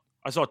 I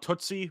saw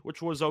Tootsie,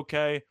 which was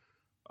okay.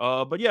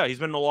 But yeah, he's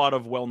been in a lot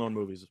of well-known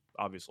movies,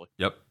 obviously.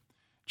 Yep.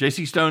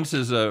 JC Stone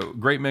says a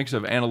great mix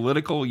of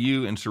analytical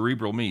you and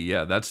cerebral me.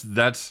 Yeah,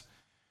 that's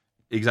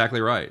exactly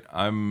right.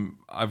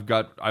 I've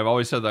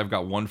always said that I've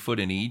got 1 foot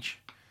in each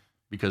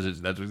because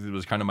it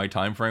was kind of my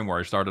time frame where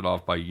I started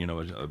off by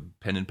a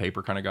pen and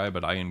paper kind of guy,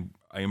 but I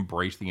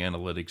embraced the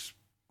analytics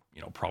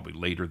probably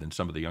later than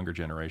some of the younger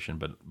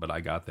generation, but I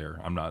got there.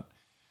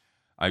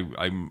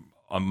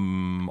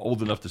 I'm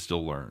old enough to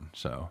still learn.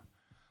 So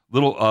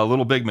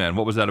Little Big Man,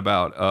 what was that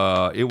about?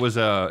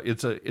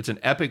 It's an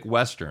epic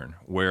Western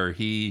where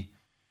he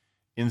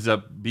ends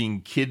up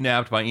being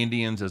kidnapped by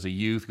Indians as a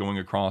youth going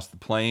across the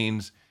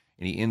plains,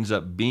 and he ends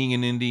up being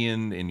an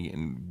Indian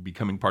and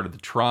becoming part of the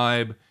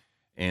tribe,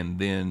 and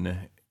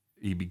then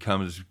he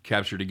becomes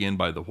captured again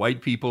by the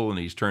white people, and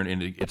he's turned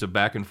into, it's a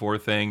back and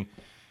forth thing,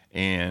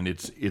 and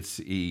it's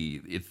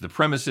the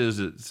premises,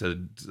 it's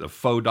a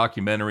faux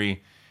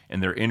documentary,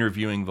 and they're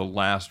interviewing the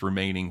last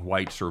remaining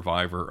white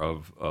survivor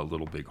of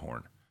Little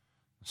Bighorn.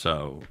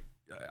 So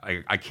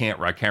I can't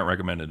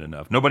recommend it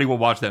enough. Nobody will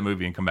watch that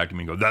movie and come back to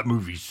me and go, that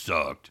movie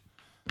sucked.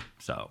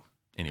 So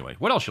anyway,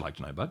 what else you like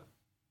tonight, bud?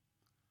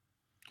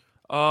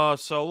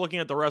 So looking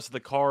at the rest of the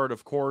card,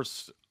 of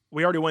course,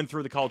 we already went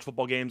through the college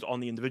football games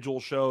on the individual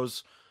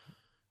shows.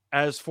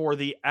 As for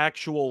the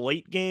actual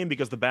late game,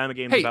 because the Bama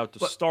game is about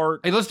to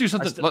start. Hey, let's do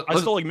something. I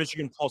still like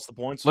Michigan plus the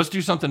points. Let's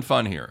do something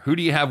fun here. Who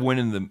do you have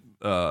winning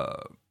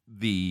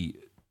the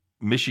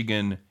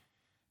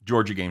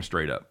Michigan-Georgia game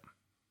straight up?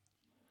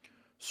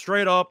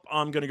 Straight up,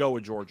 I'm going to go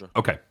with Georgia.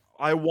 Okay.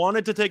 I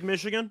wanted to take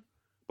Michigan,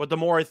 but the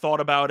more I thought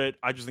about it,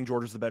 I just think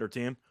Georgia's the better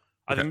team.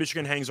 I think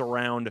Michigan hangs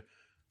around.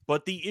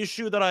 But the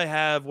issue that I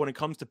have when it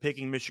comes to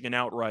picking Michigan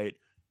outright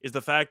is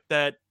the fact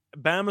that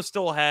Bama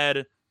still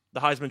had the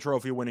Heisman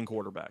Trophy winning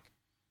quarterback.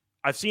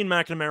 I've seen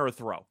McNamara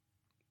throw.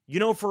 You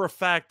know for a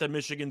fact that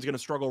Michigan's going to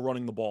struggle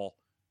running the ball,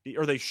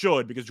 or they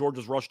should, because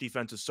Georgia's rush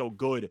defense is so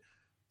good.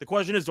 The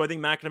question is, do I think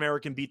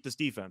McNamara can beat this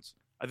defense?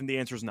 I think the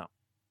answer is no.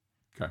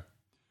 Okay.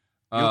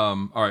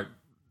 All right.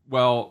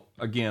 Well,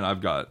 again,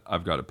 I've got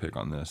a pick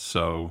on this,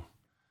 so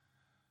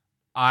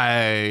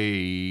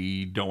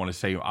I don't want to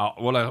say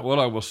what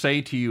I will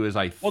say to you is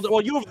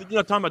well, you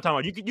have time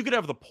out. You could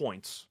have the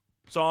points,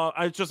 so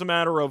it's just a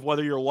matter of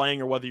whether you're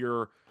laying or whether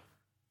you're.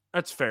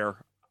 That's fair.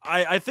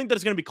 I think that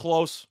it's going to be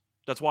close.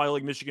 That's why I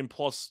like Michigan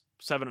plus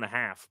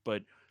 7.5.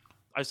 But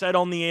I said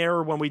on the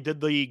air when we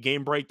did the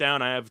game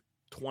breakdown, I have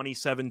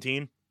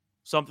 2017,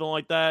 something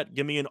like that.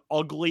 Give me an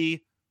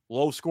ugly,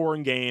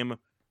 low-scoring game,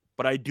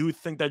 but I do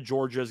think that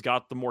Georgia's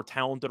got the more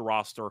talented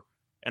roster,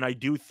 and I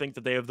do think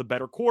that they have the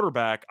better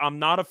quarterback. I'm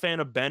not a fan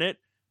of Bennett,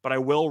 but I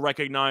will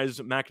recognize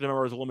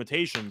McNamara's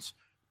limitations.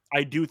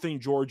 I do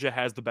think Georgia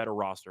has the better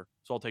roster,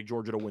 so I'll take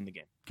Georgia to win the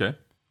game. Okay.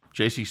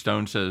 JC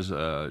Stone says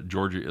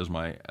Georgia is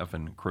my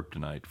effing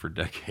kryptonite for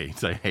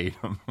decades. I hate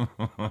them.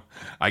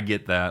 I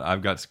get that.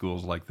 I've got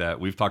schools like that.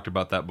 We've talked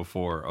about that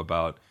before,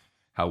 about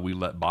how we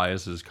let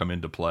biases come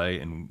into play,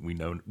 and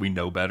we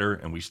know better,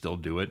 and we still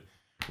do it.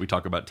 We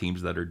talk about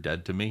teams that are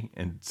dead to me,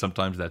 and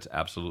sometimes that's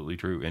absolutely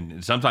true.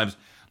 And sometimes,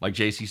 like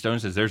JC Stone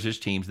says, there's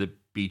just teams that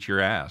beat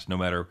your ass, no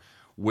matter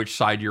which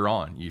side you're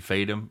on. You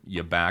fade them,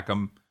 you back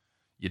them,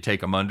 you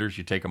take them unders,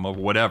 you take them over,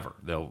 whatever.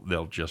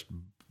 They'll just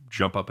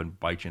jump up and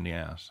bite you in the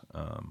ass.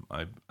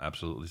 I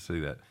absolutely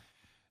see that.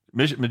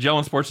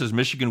 Magellan Sports says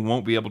Michigan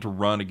won't be able to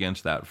run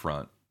against that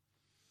front.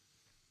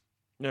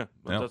 Yeah,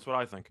 that's what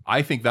I think.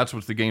 I think that's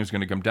what the game is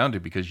going to come down to,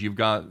 because you've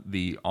got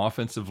the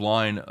offensive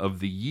line of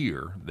the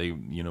year.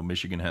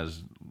 Michigan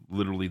has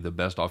literally the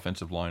best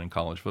offensive line in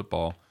college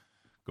football,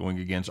 going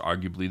against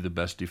arguably the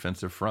best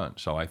defensive front.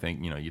 So I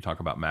think, you talk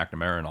about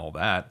McNamara and all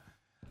that.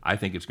 I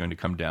think it's going to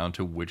come down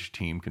to which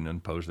team can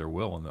impose their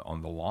will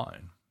on the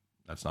line.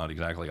 That's not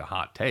exactly a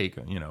hot take,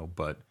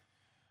 but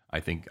I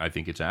think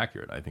it's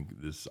accurate. I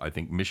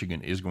think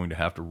Michigan is going to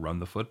have to run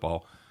the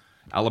football.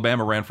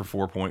 Alabama ran for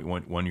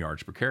 4.1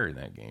 yards per carry in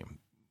that game.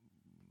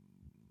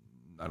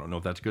 I don't know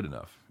if that's good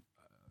enough.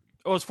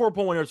 Oh, it's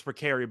 4.1 yards per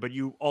carry, but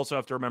you also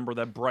have to remember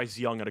that Bryce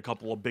Young had a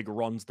couple of big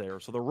runs there.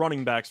 So the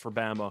running backs for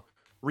Bama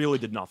really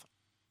did nothing.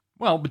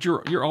 Well, but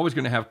you're always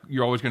going to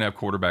have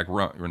quarterback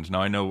runs.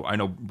 Now I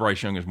know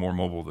Bryce Young is more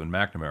mobile than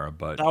McNamara,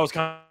 but that was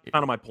kind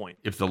of my point.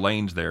 If the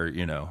lane's there,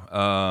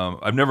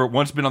 I've never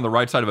once been on the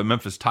right side of a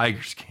Memphis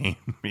Tigers game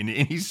in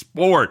any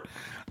sport.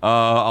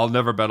 I'll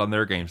never bet on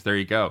their games. There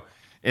you go.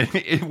 And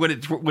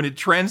when it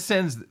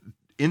transcends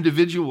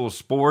individual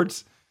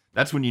sports,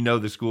 that's when you know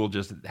the school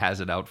just has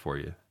it out for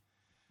you.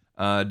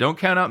 Don't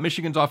count out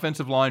Michigan's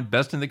offensive line,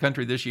 best in the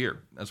country this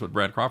year. That's what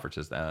Brad Crawford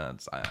says. I'm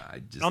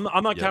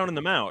not counting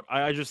them out.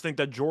 I just think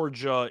that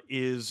Georgia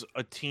is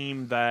a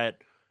team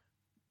that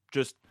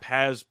just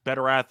has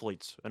better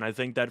athletes. And I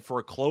think that for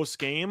a close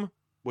game,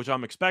 which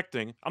I'm not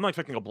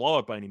expecting a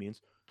blowout by any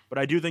means, but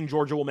I do think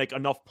Georgia will make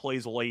enough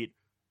plays late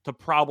to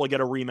probably get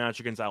a rematch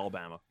against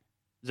Alabama.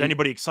 Is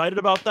anybody excited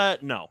about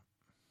that? No.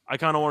 I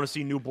kind of want to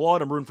see new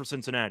blood. I'm rooting for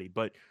Cincinnati.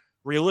 But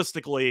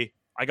realistically,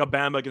 I got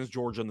Bama against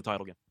Georgia in the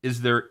title game.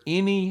 Is there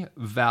any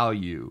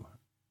value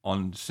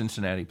on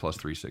Cincinnati plus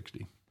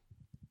 360?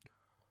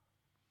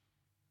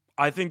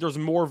 I think there's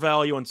more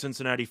value on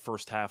Cincinnati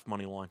first half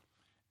money line.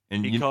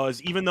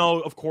 Because even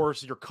though, of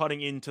course, you're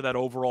cutting into that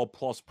overall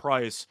plus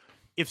price,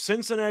 if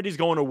Cincinnati's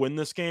going to win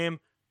this game,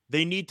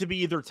 they need to be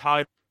either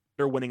tied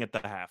or winning at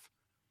the half.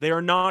 They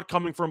are not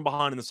coming from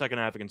behind in the second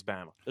half against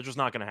Bama. That's just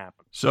not going to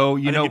happen. So,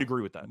 I think you'd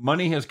agree with that.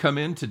 Money has come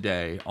in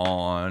today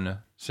on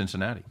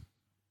Cincinnati.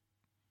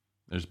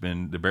 There's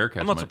been the Bearcats.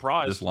 I'm not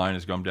surprised. This line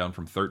has gone down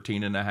from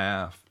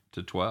 13.5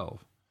 to 12.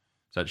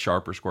 Is that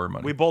sharper square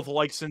money? We both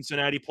like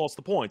Cincinnati plus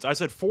the points. I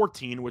said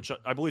 14, which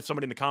I believe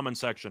somebody in the comment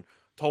section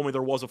told me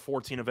there was a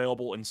 14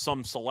 available in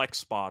some select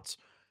spots.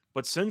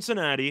 But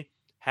Cincinnati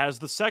has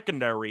the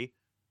secondary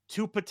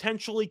to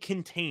potentially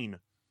contain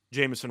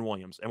Jameson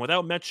Williams. And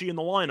without Mechie in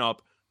the lineup,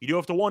 you do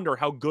have to wonder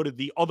how good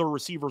the other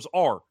receivers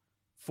are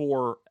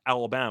for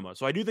Alabama.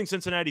 So I do think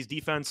Cincinnati's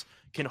defense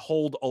can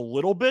hold a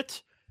little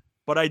bit,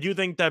 but I do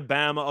think that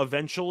Bama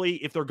eventually,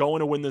 if they're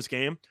going to win this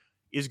game,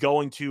 is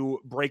going to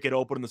break it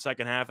open in the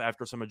second half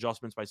after some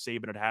adjustments by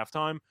Saban at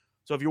halftime.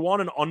 So if you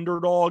want an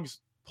underdogs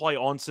play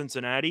on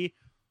Cincinnati,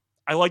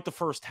 I like the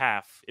first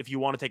half if you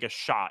want to take a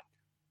shot,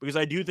 because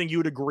I do think you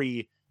would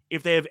agree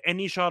if they have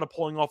any shot of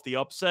pulling off the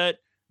upset,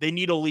 they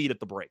need a lead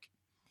at the break.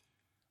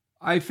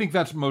 I think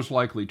that's most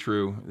likely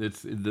true.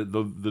 It's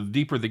the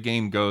deeper the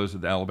game goes,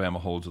 that Alabama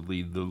holds a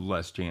lead, the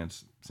less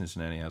chance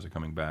Cincinnati has of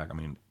coming back. I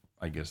mean,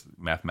 I guess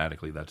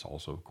mathematically that's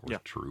also, of course,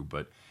 true,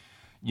 but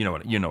you know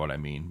what I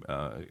mean.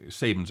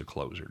 Saban's a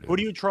closer. Dude. Who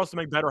do you trust to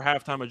make better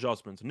halftime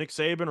adjustments, Nick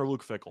Saban or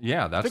Luke Fickell?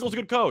 Yeah, Fickell's a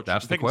good coach.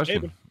 That's the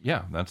question. Saban.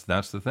 Yeah,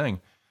 that's the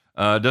thing.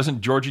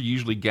 Doesn't Georgia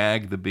usually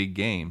gag the big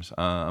games?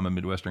 I'm a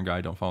Midwestern guy.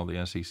 I don't follow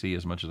the SEC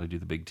as much as I do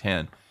the Big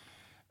Ten.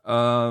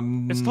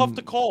 It's tough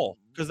to call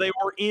because they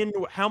were in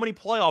how many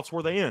playoffs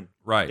were they in?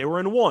 Right. They were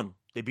in one.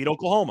 They beat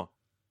Oklahoma.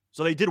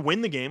 So they did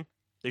win the game.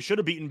 They should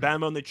have beaten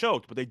Bama and they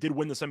choked, but they did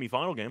win the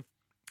semifinal game.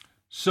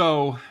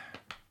 So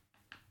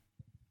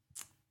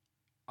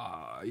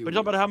but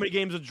talk about how many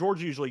games does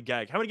Georgia usually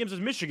gag? How many games does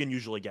Michigan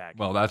usually gag?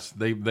 Well,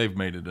 they've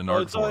made it an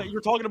art form.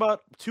 You're talking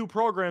about two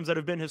programs that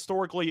have been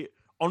historically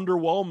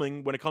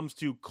underwhelming when it comes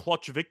to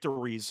clutch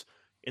victories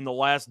in the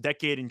last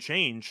decade and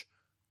change.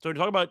 So you're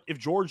talking about if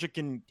Georgia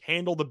can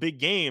handle the big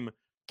game,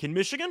 can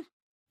Michigan?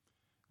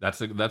 That's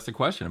the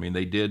question. I mean,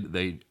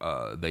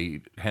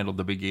 they handled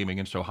the big game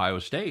against Ohio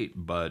State,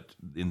 but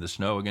in the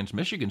snow against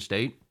Michigan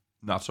State,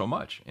 not so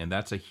much. And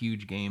that's a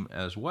huge game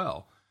as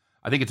well.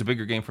 I think it's a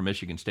bigger game for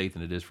Michigan State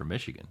than it is for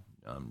Michigan.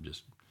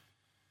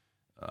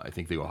 I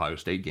think the Ohio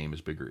State game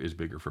is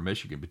bigger for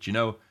Michigan. But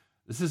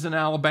this is an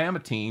Alabama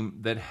team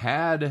that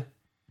had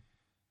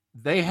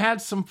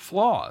some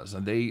flaws,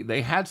 and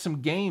they had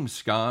some games,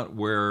 Scott,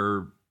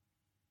 where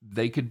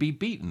they could be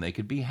beaten, they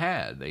could be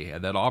had. They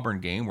had that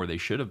Auburn game where they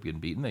should have been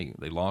beaten.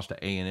 They lost to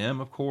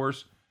A&M, of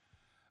course.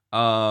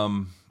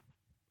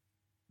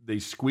 They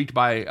squeaked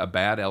by a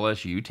bad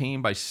LSU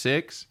team by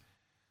 6.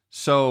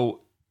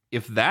 So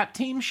if that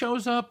team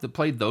shows up that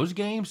played those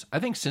games, I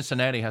think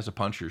Cincinnati has a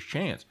puncher's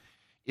chance.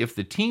 If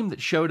the team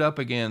that showed up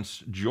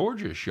against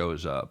Georgia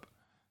shows up,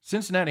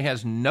 Cincinnati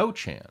has no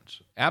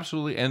chance.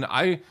 Absolutely. And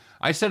I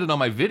said it on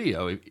my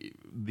video,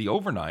 the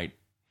overnight.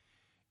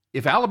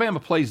 If Alabama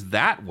plays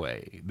that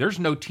way, there's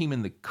no team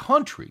in the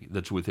country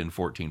that's within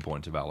 14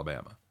 points of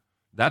Alabama.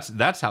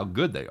 That's how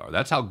good they are.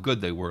 That's how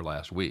good they were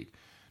last week.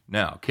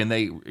 Now, can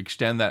they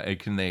extend that?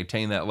 Can they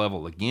attain that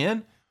level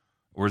again?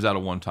 Or is that a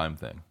one-time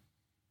thing?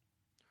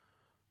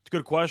 It's a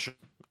good question.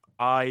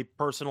 I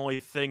personally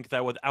think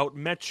that without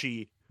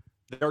Mechie,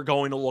 they're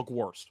going to look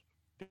worse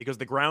because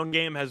the ground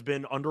game has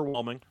been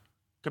underwhelming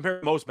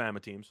compared to most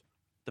Bama teams.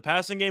 The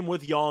passing game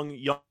with Young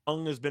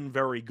has been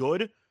very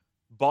good,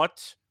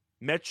 but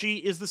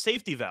Mechie is the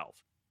safety valve.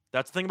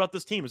 That's the thing about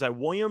this team is that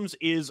Williams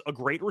is a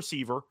great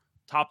receiver,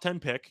 top 10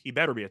 pick. He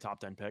better be a top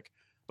 10 pick,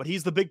 but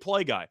he's the big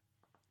play guy.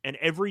 And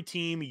every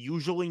team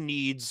usually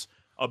needs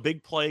a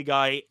big play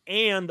guy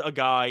and a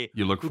guy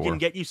who can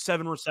get you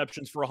 7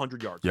 receptions for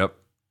 100 yards. Yep.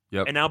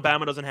 And now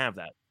Bama doesn't have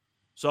that.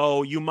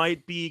 So you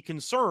might be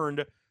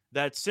concerned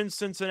that since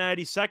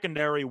Cincinnati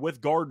secondary with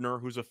Gardner,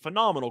 who's a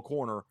phenomenal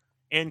corner,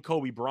 and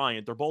Kobe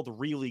Bryant, they're both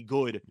really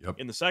good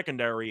in the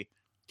secondary,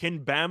 can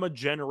Bama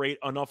generate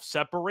enough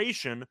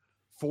separation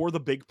for the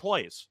big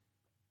plays?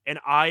 And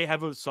I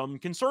have some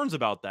concerns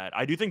about that.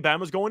 I do think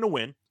Bama's going to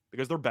win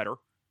because they're better,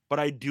 but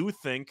I do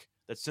think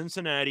that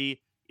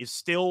Cincinnati is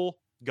still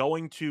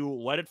going to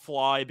let it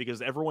fly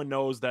because everyone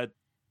knows that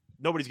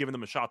nobody's giving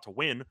them a shot to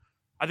win.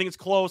 I think it's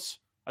close.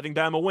 I think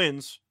Bama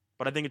wins,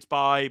 but I think it's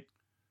by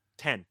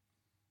 10.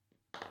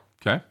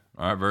 Okay.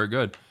 All right. Very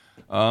good.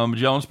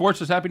 Magellan Sports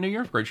says Happy New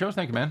Year. Great shows.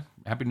 Thank you, man.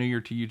 Happy New Year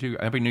to you, too.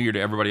 Happy New Year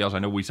to everybody else. I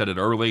know we said it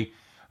early.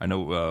 I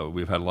know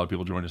we've had a lot of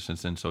people join us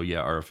since then. So,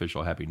 yeah, our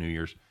official Happy New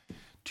Year's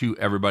to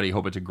everybody.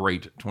 Hope it's a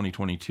great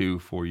 2022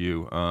 for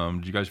you.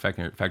 Did you guys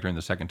factor in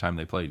the second time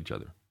they played each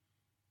other?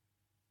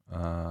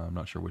 I'm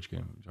not sure which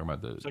game. You're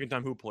talking about the second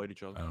time who played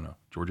each other? I don't know.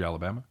 Georgia,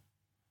 Alabama?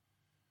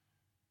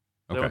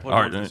 Okay.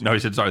 All right. No, he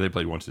said, sorry, they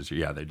played once this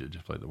year. Yeah, they did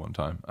just play the one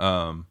time.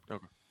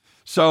 Okay.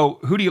 So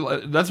who do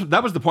you?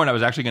 That was the point I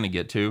was actually going to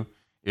get to.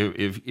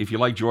 If you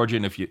like Georgia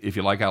and if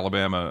you like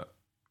Alabama,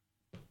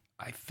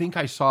 I think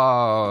I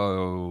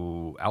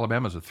saw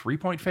Alabama's a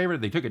 3-point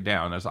favorite. They took it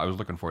down. I was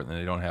looking for it, and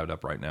they don't have it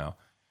up right now.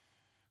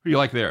 Who do you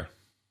like there?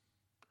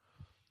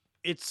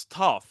 It's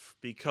tough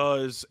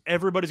because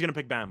everybody's going to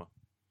pick Bama.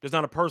 There's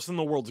not a person in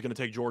the world that's going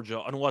to take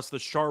Georgia unless the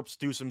Sharps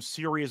do some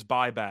serious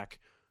buyback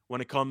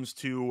when it comes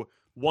to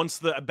once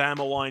the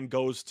Bama line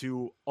goes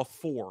to a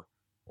 4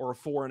 or a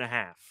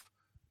 4.5.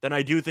 Then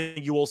I do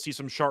think you will see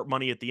some sharp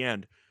money at the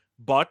end.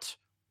 But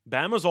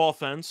Bama's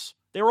offense,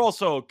 they were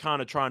also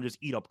kind of trying to just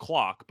eat up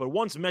clock. But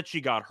once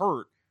Mechie got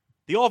hurt,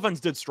 the offense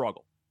did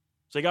struggle.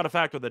 So you got to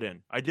factor that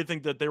in. I did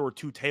think that there were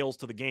 2 tails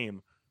to the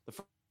game.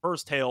 The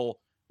first tail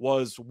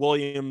was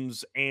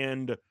Williams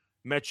and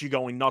Mechie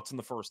going nuts in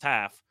the first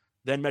half.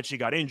 Then Mechie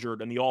got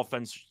injured and the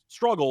offense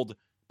struggled,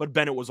 but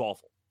Bennett was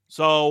awful.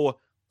 So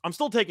I'm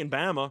still taking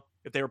Bama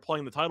if they were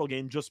playing the title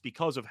game just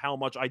because of how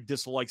much I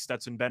dislike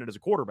Stetson Bennett as a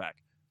quarterback.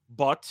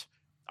 But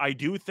I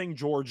do think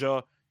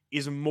Georgia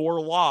is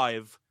more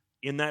live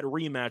in that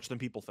rematch than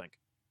people think.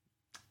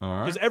 All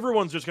right. Because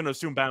everyone's just going to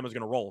assume Bama's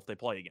going to roll if they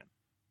play again.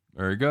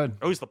 Very good.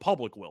 Or at least the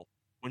public will.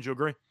 Wouldn't you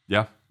agree?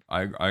 Yeah,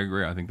 I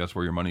agree. I think that's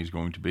where your money is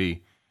going to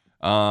be.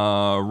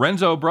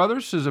 Renzo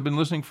Brothers says, I've been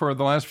listening for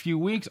the last few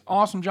weeks.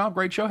 Awesome job.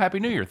 Great show. Happy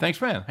New Year. Thanks,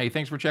 man. Hey,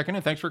 thanks for checking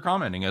in. Thanks for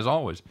commenting, as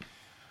always.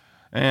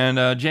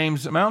 And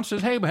James Mount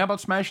says, hey, but how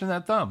about smashing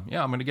that thumb?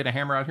 Yeah, I'm going to get a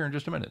hammer out here in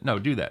just a minute. No,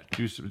 do that.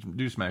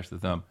 Do smash the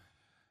thumb.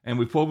 And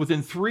we pulled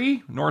within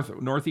 3.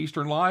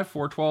 Northeastern Live,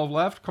 412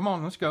 left. Come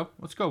on, let's go.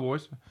 Let's go,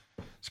 boys.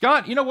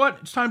 Scott, you know what?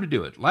 It's time to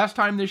do it. Last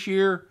time this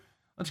year,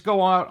 let's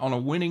go out on a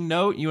winning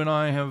note. You and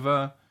I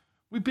have,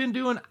 we've been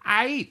doing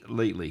aight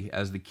lately,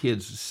 as the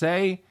kids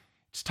say.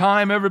 It's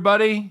time,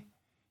 everybody.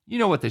 You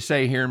know what they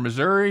say here in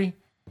Missouri.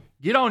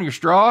 Get on your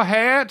straw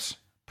hats.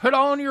 Put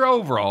on your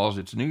overalls.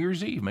 It's New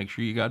Year's Eve. Make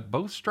sure you got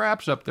both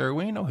straps up there.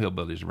 We ain't no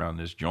hillbillies around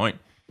this joint.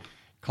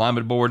 Climb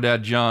aboard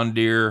that John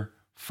Deere.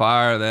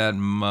 Fire that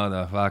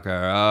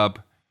motherfucker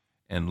up.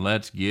 And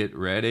let's get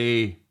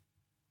ready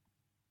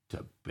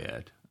to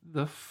bet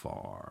the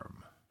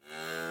farm.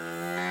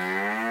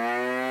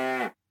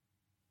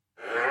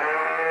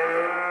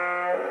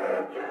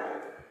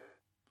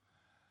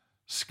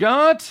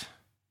 Scott,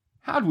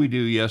 how'd we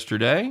do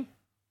yesterday?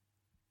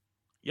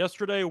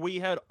 Yesterday, we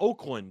had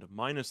Oakland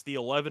minus the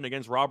 11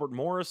 against Robert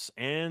Morris,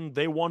 and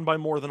they won by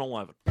more than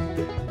 11.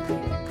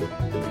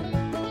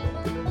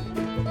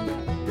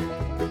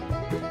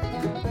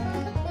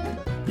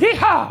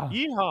 Yeehaw!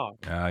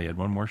 Yeehaw! You had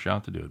one more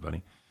shot to do it,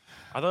 buddy.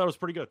 I thought it was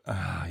pretty good.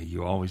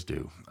 You always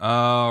do.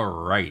 All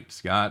right,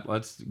 Scott,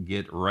 let's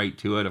get right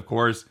to it. Of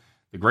course,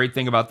 the great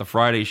thing about the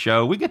Friday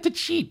show, we get to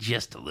cheat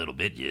just a little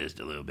bit.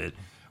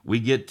 We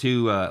get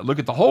to look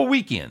at the whole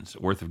weekend's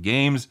worth of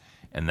games,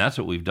 and that's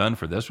what we've done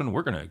for this one.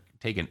 We're going to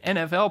take an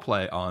NFL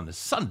play on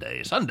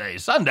Sunday.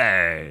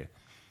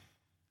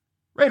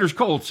 Raiders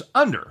Colts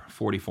under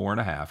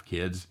 44.5,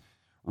 kids.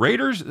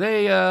 Raiders,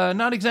 they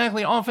not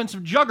exactly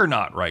offensive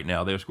juggernaut right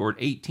now. They've scored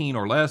 18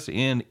 or less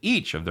in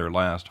each of their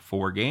last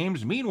 4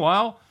 games.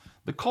 Meanwhile,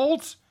 the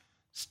Colts,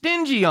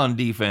 stingy on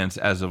defense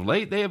as of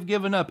late. They have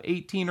given up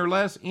 18 or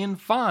less in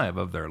 5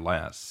 of their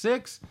last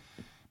 6.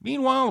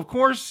 Meanwhile, of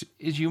course,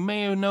 as you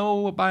may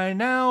know by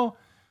now,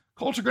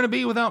 Colts are going to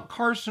be without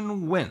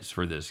Carson Wentz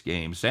for this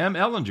game. Sam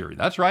Ehlinger,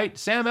 that's right,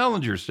 Sam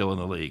Ehlinger's still in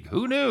the league.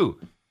 Who knew?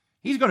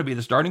 He's going to be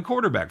the starting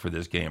quarterback for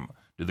this game.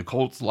 Do the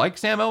Colts like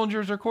Sam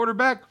Ehlinger as their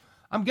quarterback?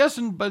 I'm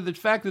guessing by the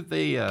fact that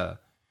they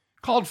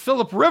called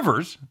Phillip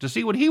Rivers to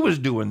see what he was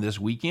doing this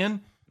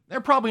weekend,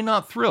 they're probably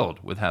not thrilled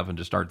with having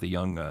to start the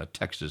young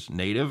Texas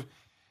native.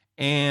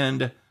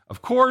 And,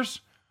 of course,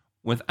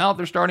 without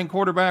their starting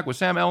quarterback, with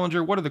Sam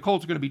Ehlinger, what are the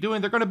Colts going to be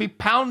doing? They're going to be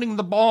pounding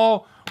the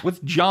ball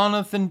with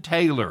Jonathan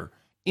Taylor.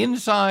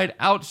 Inside,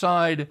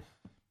 outside,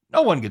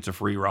 no one gets a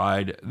free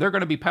ride. They're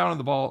going to be pounding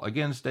the ball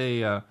against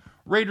a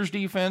Raiders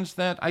defense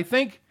that I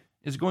think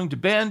is going to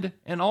bend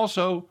and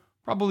also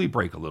probably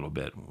break a little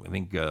bit. I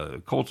think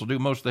Colts will do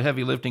most of the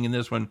heavy lifting in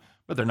this one,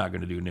 but they're not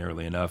going to do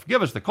nearly enough.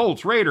 Give us the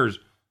Colts Raiders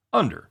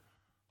under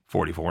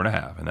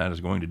 44.5, and that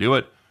is going to do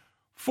it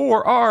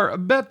for our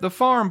Bet the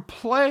Farm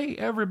play,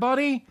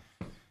 everybody.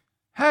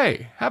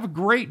 Hey, have a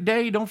great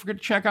day. Don't forget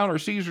to check out our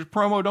Caesars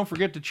promo. Don't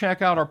forget to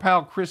check out our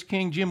pal Chris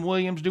King, Jim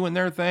Williams doing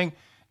their thing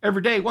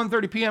every day,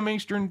 1:30 p.m.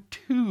 Eastern,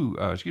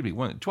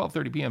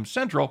 12:30 p.m.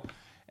 Central,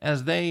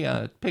 as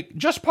they pick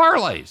just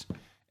parlays.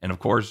 And, of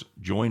course,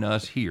 join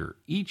us here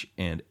each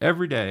and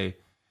every day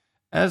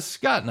as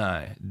Scott and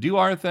I do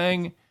our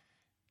thing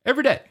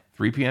every day,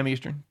 3 p.m.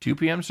 Eastern, 2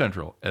 p.m.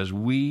 Central, as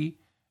we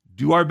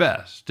do our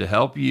best to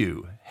help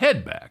you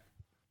head back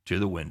to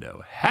the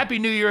window. Happy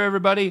New Year,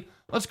 everybody.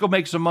 Let's go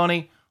make some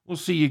money. We'll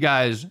see you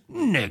guys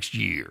next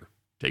year.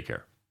 Take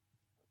care.